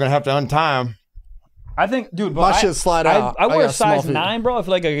one of y'all gonna have to untie them. I think, dude, but My shit slide out. I wear got a size small feet. 9, bro. I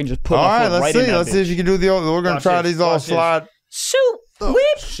feel like I can just put All my right, foot let's right see. in that Let's see if you can do the old. We're gonna Watch try this, these all watch this. slide. Shoot! Oh, Whip!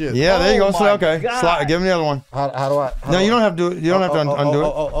 shit. Yeah, there you go. Oh So my okay, God. slide. Give me the other one. How do I? No, you don't have to. You don't have to undo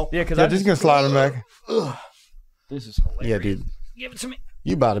it. Yeah, because Yeah, just gonna slide them back. This is hilarious. Yeah, dude. Give it to me.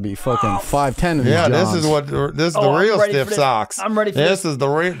 You about to be fucking 5'10" in these Yeah, Johns. this is the Oh, I'm real ready for stiff this. socks. I'm ready for this. Is the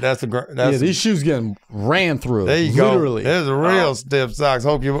real. That's Yeah, these shoes getting ran through. There you go. Literally. There's a real stiff socks.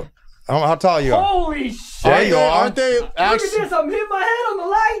 Hope you. How tall you are? Holy shit! There you are. Aren't they Look at actually? this. I'm hitting my head on the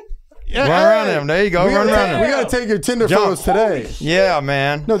light. Yeah, Run around them. There you go. We Run gotta, around take, them. we gotta take your Tinder Jump. photos today. Yeah,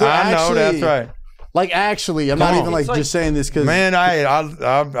 man. No, they're I know. actually- That's right. Like actually, I'm Come not on. even like It's just saying this because Man,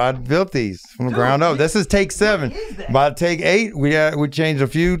 I built these from the ground up. This is take 7. By take 8, we changed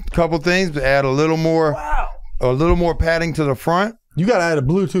couple things, but add a little more padding to the front. you gotta add a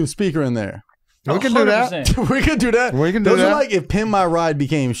Bluetooth speaker in there. We can do that. 100%. We could do that. We can do Those that. are like if Pin My Ride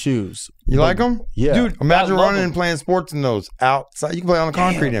became shoes. You like them? Yeah, Dude, Imagine I love running them. and playing sports in those outside. You can play on the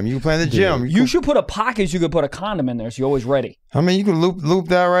concrete in them. You can play in the gym. You should put a pocket. You could put a condom in there, so you're always ready. I mean, you can loop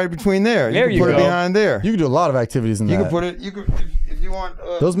that right between there. There can you put go. it behind there. you can do a lot of activities in You that. can put it. You could if you want.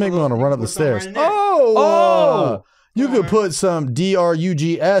 Those make me want to run up the stairs. Oh, Oh, you could put some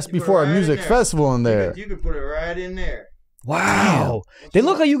DRUGS before a right in music there. festival in there. You could put it right in there. Wow. They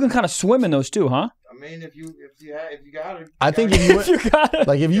look like you can kind of swim in those too, huh? I mean, if you got it. I think if you went, You got it.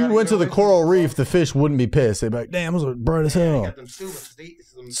 like if you gotta went to go the into coral the- reef, the fish wouldn't be pissed. They'd be like, "Damn, those are bright as hell." Got them scuba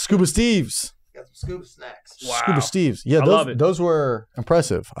Scuba Steves, Got some scuba snacks. Scuba Steves. Yeah, I love it. those were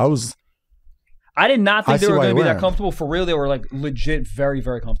impressive. I did not I think they see were why going to you're be that wearing 'em. comfortable. For real, they were like legit very,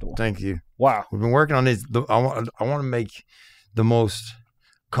 very comfortable. Thank you. Wow. We've been working on these. I want to make the most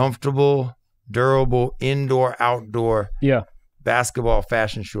comfortable, durable, indoor, outdoor Yeah. basketball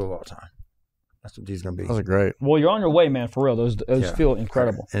fashion shoe of all time. That's what these are gonna be. Those are great. Well, you're on your way, man. For real, those Yeah. feel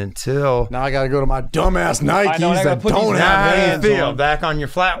incredible. And until Now I got to go to my dumbass Nikes I know, and I gotta that put these don't down. have how do you hands feel on. back on your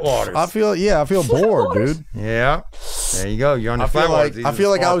flat waters? I feel bored, dude. Yeah, there you go. You're on your I flat feel waters. like These I are feel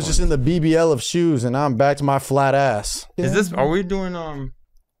like I was sparkling. just in the BBL of shoes, and now I'm back to my flat ass. Is this? Are we doing Yeah,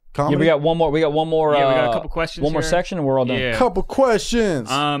 comedy? we got one more. We got one more. Yeah, we got a couple questions One more here. section, and we're all done. Yeah. Couple questions.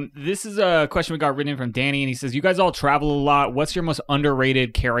 This is a question we got written in from Danny, and he says, "You guys all travel a lot. What's your most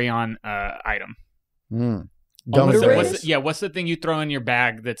underrated carry-on item?" Gummy Underrated? bears. What's the thing you throw in your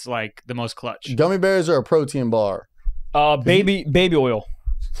bag that's like the most clutch? Gummy bears are a protein bar. Baby oil.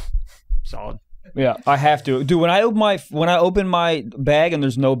 Solid. Yeah, I have to. Dude, when I open my bag and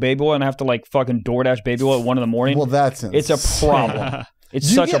there's no baby oil and I have to like fucking DoorDash baby oil at 1 a.m. Well, that's insane. it's a problem. It's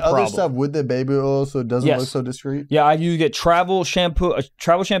Do you such get a problem. other stuff with the baby oil so it doesn't Yes. look so discreet? Yeah, I usually get travel shampoo,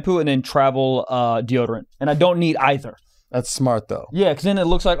 and then travel deodorant, and I don't need either. That's smart though. Yeah, because then it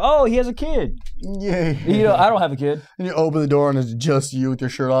looks like, oh, he has a kid. Yeah. You know, I don't have a kid. And you open the door and it's just you with your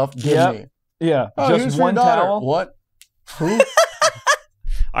shirt off. Give Yep. me. Yeah, Oh, here's just your one daughter. towel. What? Who?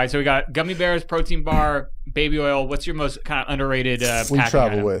 All right, so we got gummy bears, protein bar, baby oil. What's your most kind of underrated we packing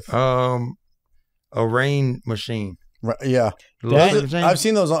travel item? with. A rain machine. Right, yeah. Laser machine? I've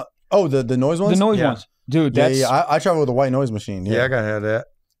seen those on. Oh, the noise ones? The noise Yeah. ones, dude. Yeah, That's yeah. I travel with a white noise machine. Yeah, Yeah, I gotta have that.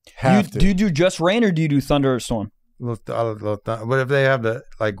 have to. do you do just rain or do you do thunderstorm? But if they have the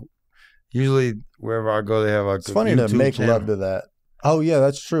like, usually wherever I go, they have like. It's funny to make love to that. Oh yeah,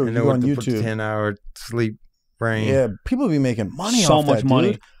 that's true. And You they go on want to put YouTube. 10-hour sleep rain. Yeah, people be making money So off much that,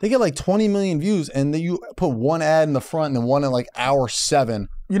 money. dude. They get like 20 million views, and then you put one ad in the front and then one in like hour 7.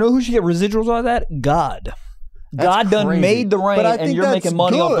 You know who should get residuals out of that? God. That's God done crazy. made the rain, But I and think you're that's making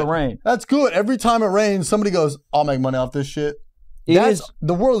money off the good. rain. That's good. Every time it rains, somebody goes, "I'll make money off this shit." It is.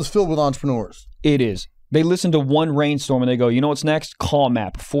 The world is filled with entrepreneurs. It is. They listen to one rainstorm and they go, you know what's next? Call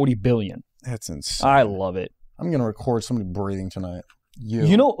map, 40 billion. That's insane. I love it. I'm gonna record somebody breathing tonight.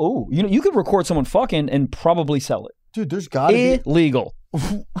 You know, you could record someone fucking and probably sell it. dude, there's gotta be. Illegal.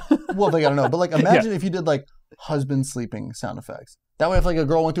 Well, they gotta know. But like, imagine if you did like husband sleeping sound effects. That way, if like a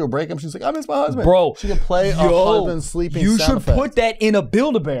girl went through a breakup, she's like, "I miss my husband." Bro, she could play a husband sleeping. You sound should effect. put that in a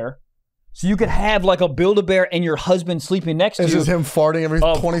Build-A-Bear, so you could have like a Build-A-Bear and your husband sleeping next to It's you. just him farting every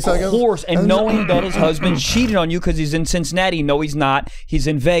 20 seconds. Of course, and knowing that his husband cheated on you because he's in Cincinnati. No, he's not. He's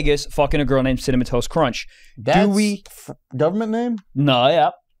in Vegas, fucking a girl named Cinnamon Toast Crunch. That's Do we? Government name? No, yeah,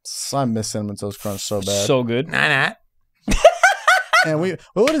 I miss Cinnamon Toast Crunch so bad. so good. Nah. And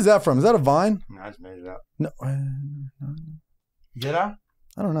what is that from? Is that a Vine? No, I just made it up. No, Did I?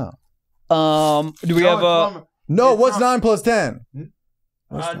 I don't know. Do we have a? No, It's what's not- 9 plus 10?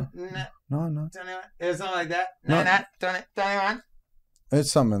 Nah, No. 21. It's something like that. No. 21.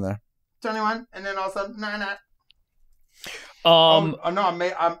 It's something in there. 21. And then also, nah. Um,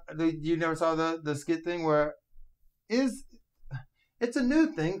 no, you never saw the skit thing where it's a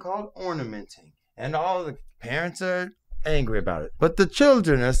new thing called ornamenting, and all the parents are angry about it, but the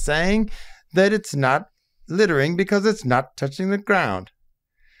children are saying that it's not littering because it's not touching the ground.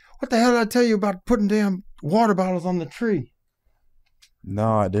 What the hell did I tell you about putting damn water bottles on the tree?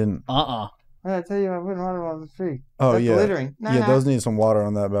 No, I didn't. uh-uh. What did I tell you about putting water bottles on the tree? Oh, That's yeah. littering. Yeah, those need some water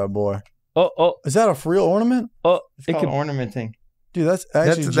on that bad boy. Oh, Is that a real ornament? It's called ornamenting. Dude, that's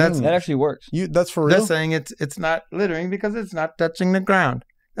actually That's- that actually works. that's for real? They're saying it's not littering because it's not touching the ground.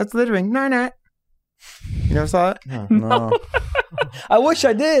 That's littering. No. You never saw it? No. I wish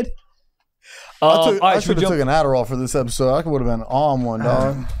I did. I should have took an Adderall for this episode. I would have been on one,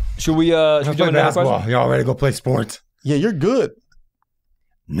 dog. Should we jump Play into the basketball. question? Y'all ready to go play sports? Yeah, you're good.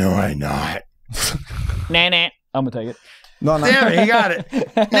 No, I'm not. Nah. I'm gonna take it. No. Damn it, he got it.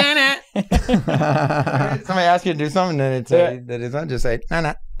 Somebody ask you to do something, then it's that it's not just say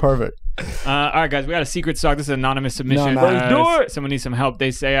nah. Perfect. All right, guys, we got a secret stock. This is an anonymous submission. No, let's do it. Someone needs some help.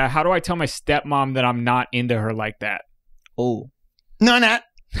 They say, how do I tell my stepmom that I'm not into her like that? Oh, No. And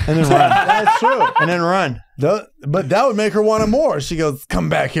then run. That's true. And then run. But that would make her want it more. She goes, "Come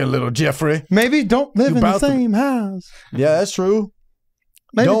back here, little Jeffrey." Maybe don't live You in the about to- same house. Yeah, that's true.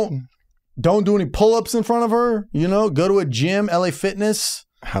 Maybe. Don't do any pull-ups in front of her. You know, go to a gym, LA Fitness.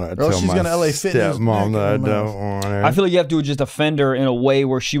 How do I Or tell she's my gonna LA Fitness stepmom that I back in her don't want her? I feel like you have to just offend her in a way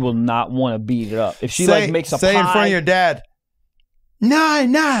where she will not want to beat it up. If she like makes a say pie, in front of your dad. No,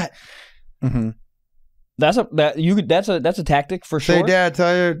 I'm not. Mm-hmm. that's a tactic for sure. Say, Dad, tell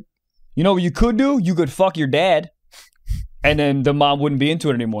her. You know what you could do? You could fuck your dad, and then the mom wouldn't be into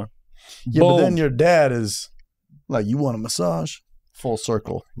it anymore. Yeah, but Boom. then your dad is like, "You want a massage?" Full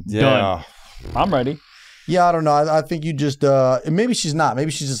circle. Yeah. I'm ready. Yeah, I don't know. I think you just maybe she's not.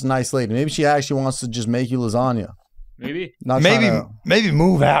 Maybe she's just a nice lady. Maybe she actually wants to just make you lasagna. Maybe. Not trying to- Maybe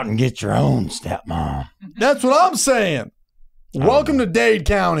move out and get your own stepmom. That's what I'm saying. Welcome to Dade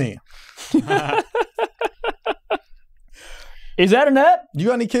County. Is that a net? You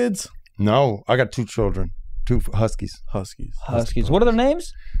got any kids? No, I got 2 children, 2 Huskies, Huskies. What are their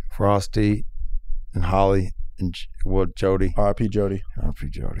names? Frosty and Holly and Jody. R.I.P. Jody, R.I.P.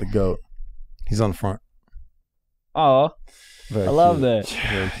 Jody. the goat. He's on the front. Oh, Very I love cute. that.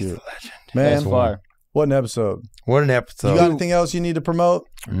 Very cute. Legend. Man, That's fire. what an episode. What an episode. You got anything else you need to promote?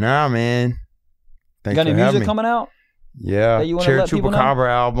 Nah, man. Thanks Got any for having music me. coming out? Yeah. that you wanna Cherry let people know? Chupacabra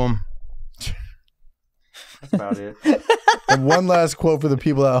album. That's about it. And one last quote for the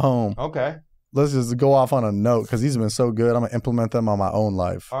people at home. Okay. Let's just go off on a note because these have been so good. I'm gonna implement them on my own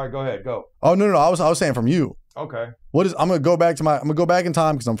life. All right, go ahead. Go. Oh no. I was saying from you. Okay. I'm gonna go back in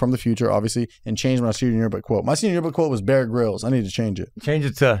time because I'm from the future, obviously, and change my senior yearbook quote. My senior yearbook quote was Bear Grylls. I need to change it. Change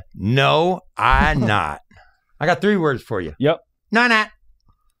it to no, I not. I got 3 words for you. Yep. No, not.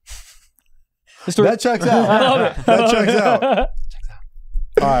 That checks out. I love it. That checks out.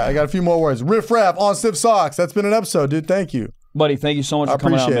 All right, I got a few more words. Riff Raff on Stiff Socks. That's been an episode, dude. Thank you. Buddy, thank you so much I for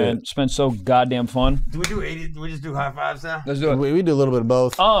coming out, appreciate man. it. It's been so goddamn fun. Do we do 80? Do we just do high fives now? Let's do it. We do a little bit of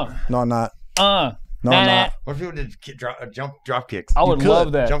both. No, I'm not. No, I'm not. What if people did drop kicks? I would could.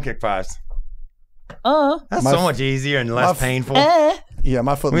 love that. Jump kick fives. That's My- so much easier and less painful. Yeah,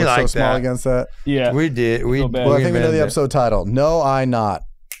 my foot We looks so like small that. against that. Yeah. We did. We, feel bad. Well, I think we know invented the it. episode title. No, I not.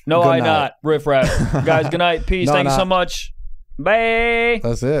 No, Good I night. not. Riff Raff. Guys, good night. Peace. No, Thank you so not. much. Bye.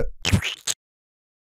 That's it.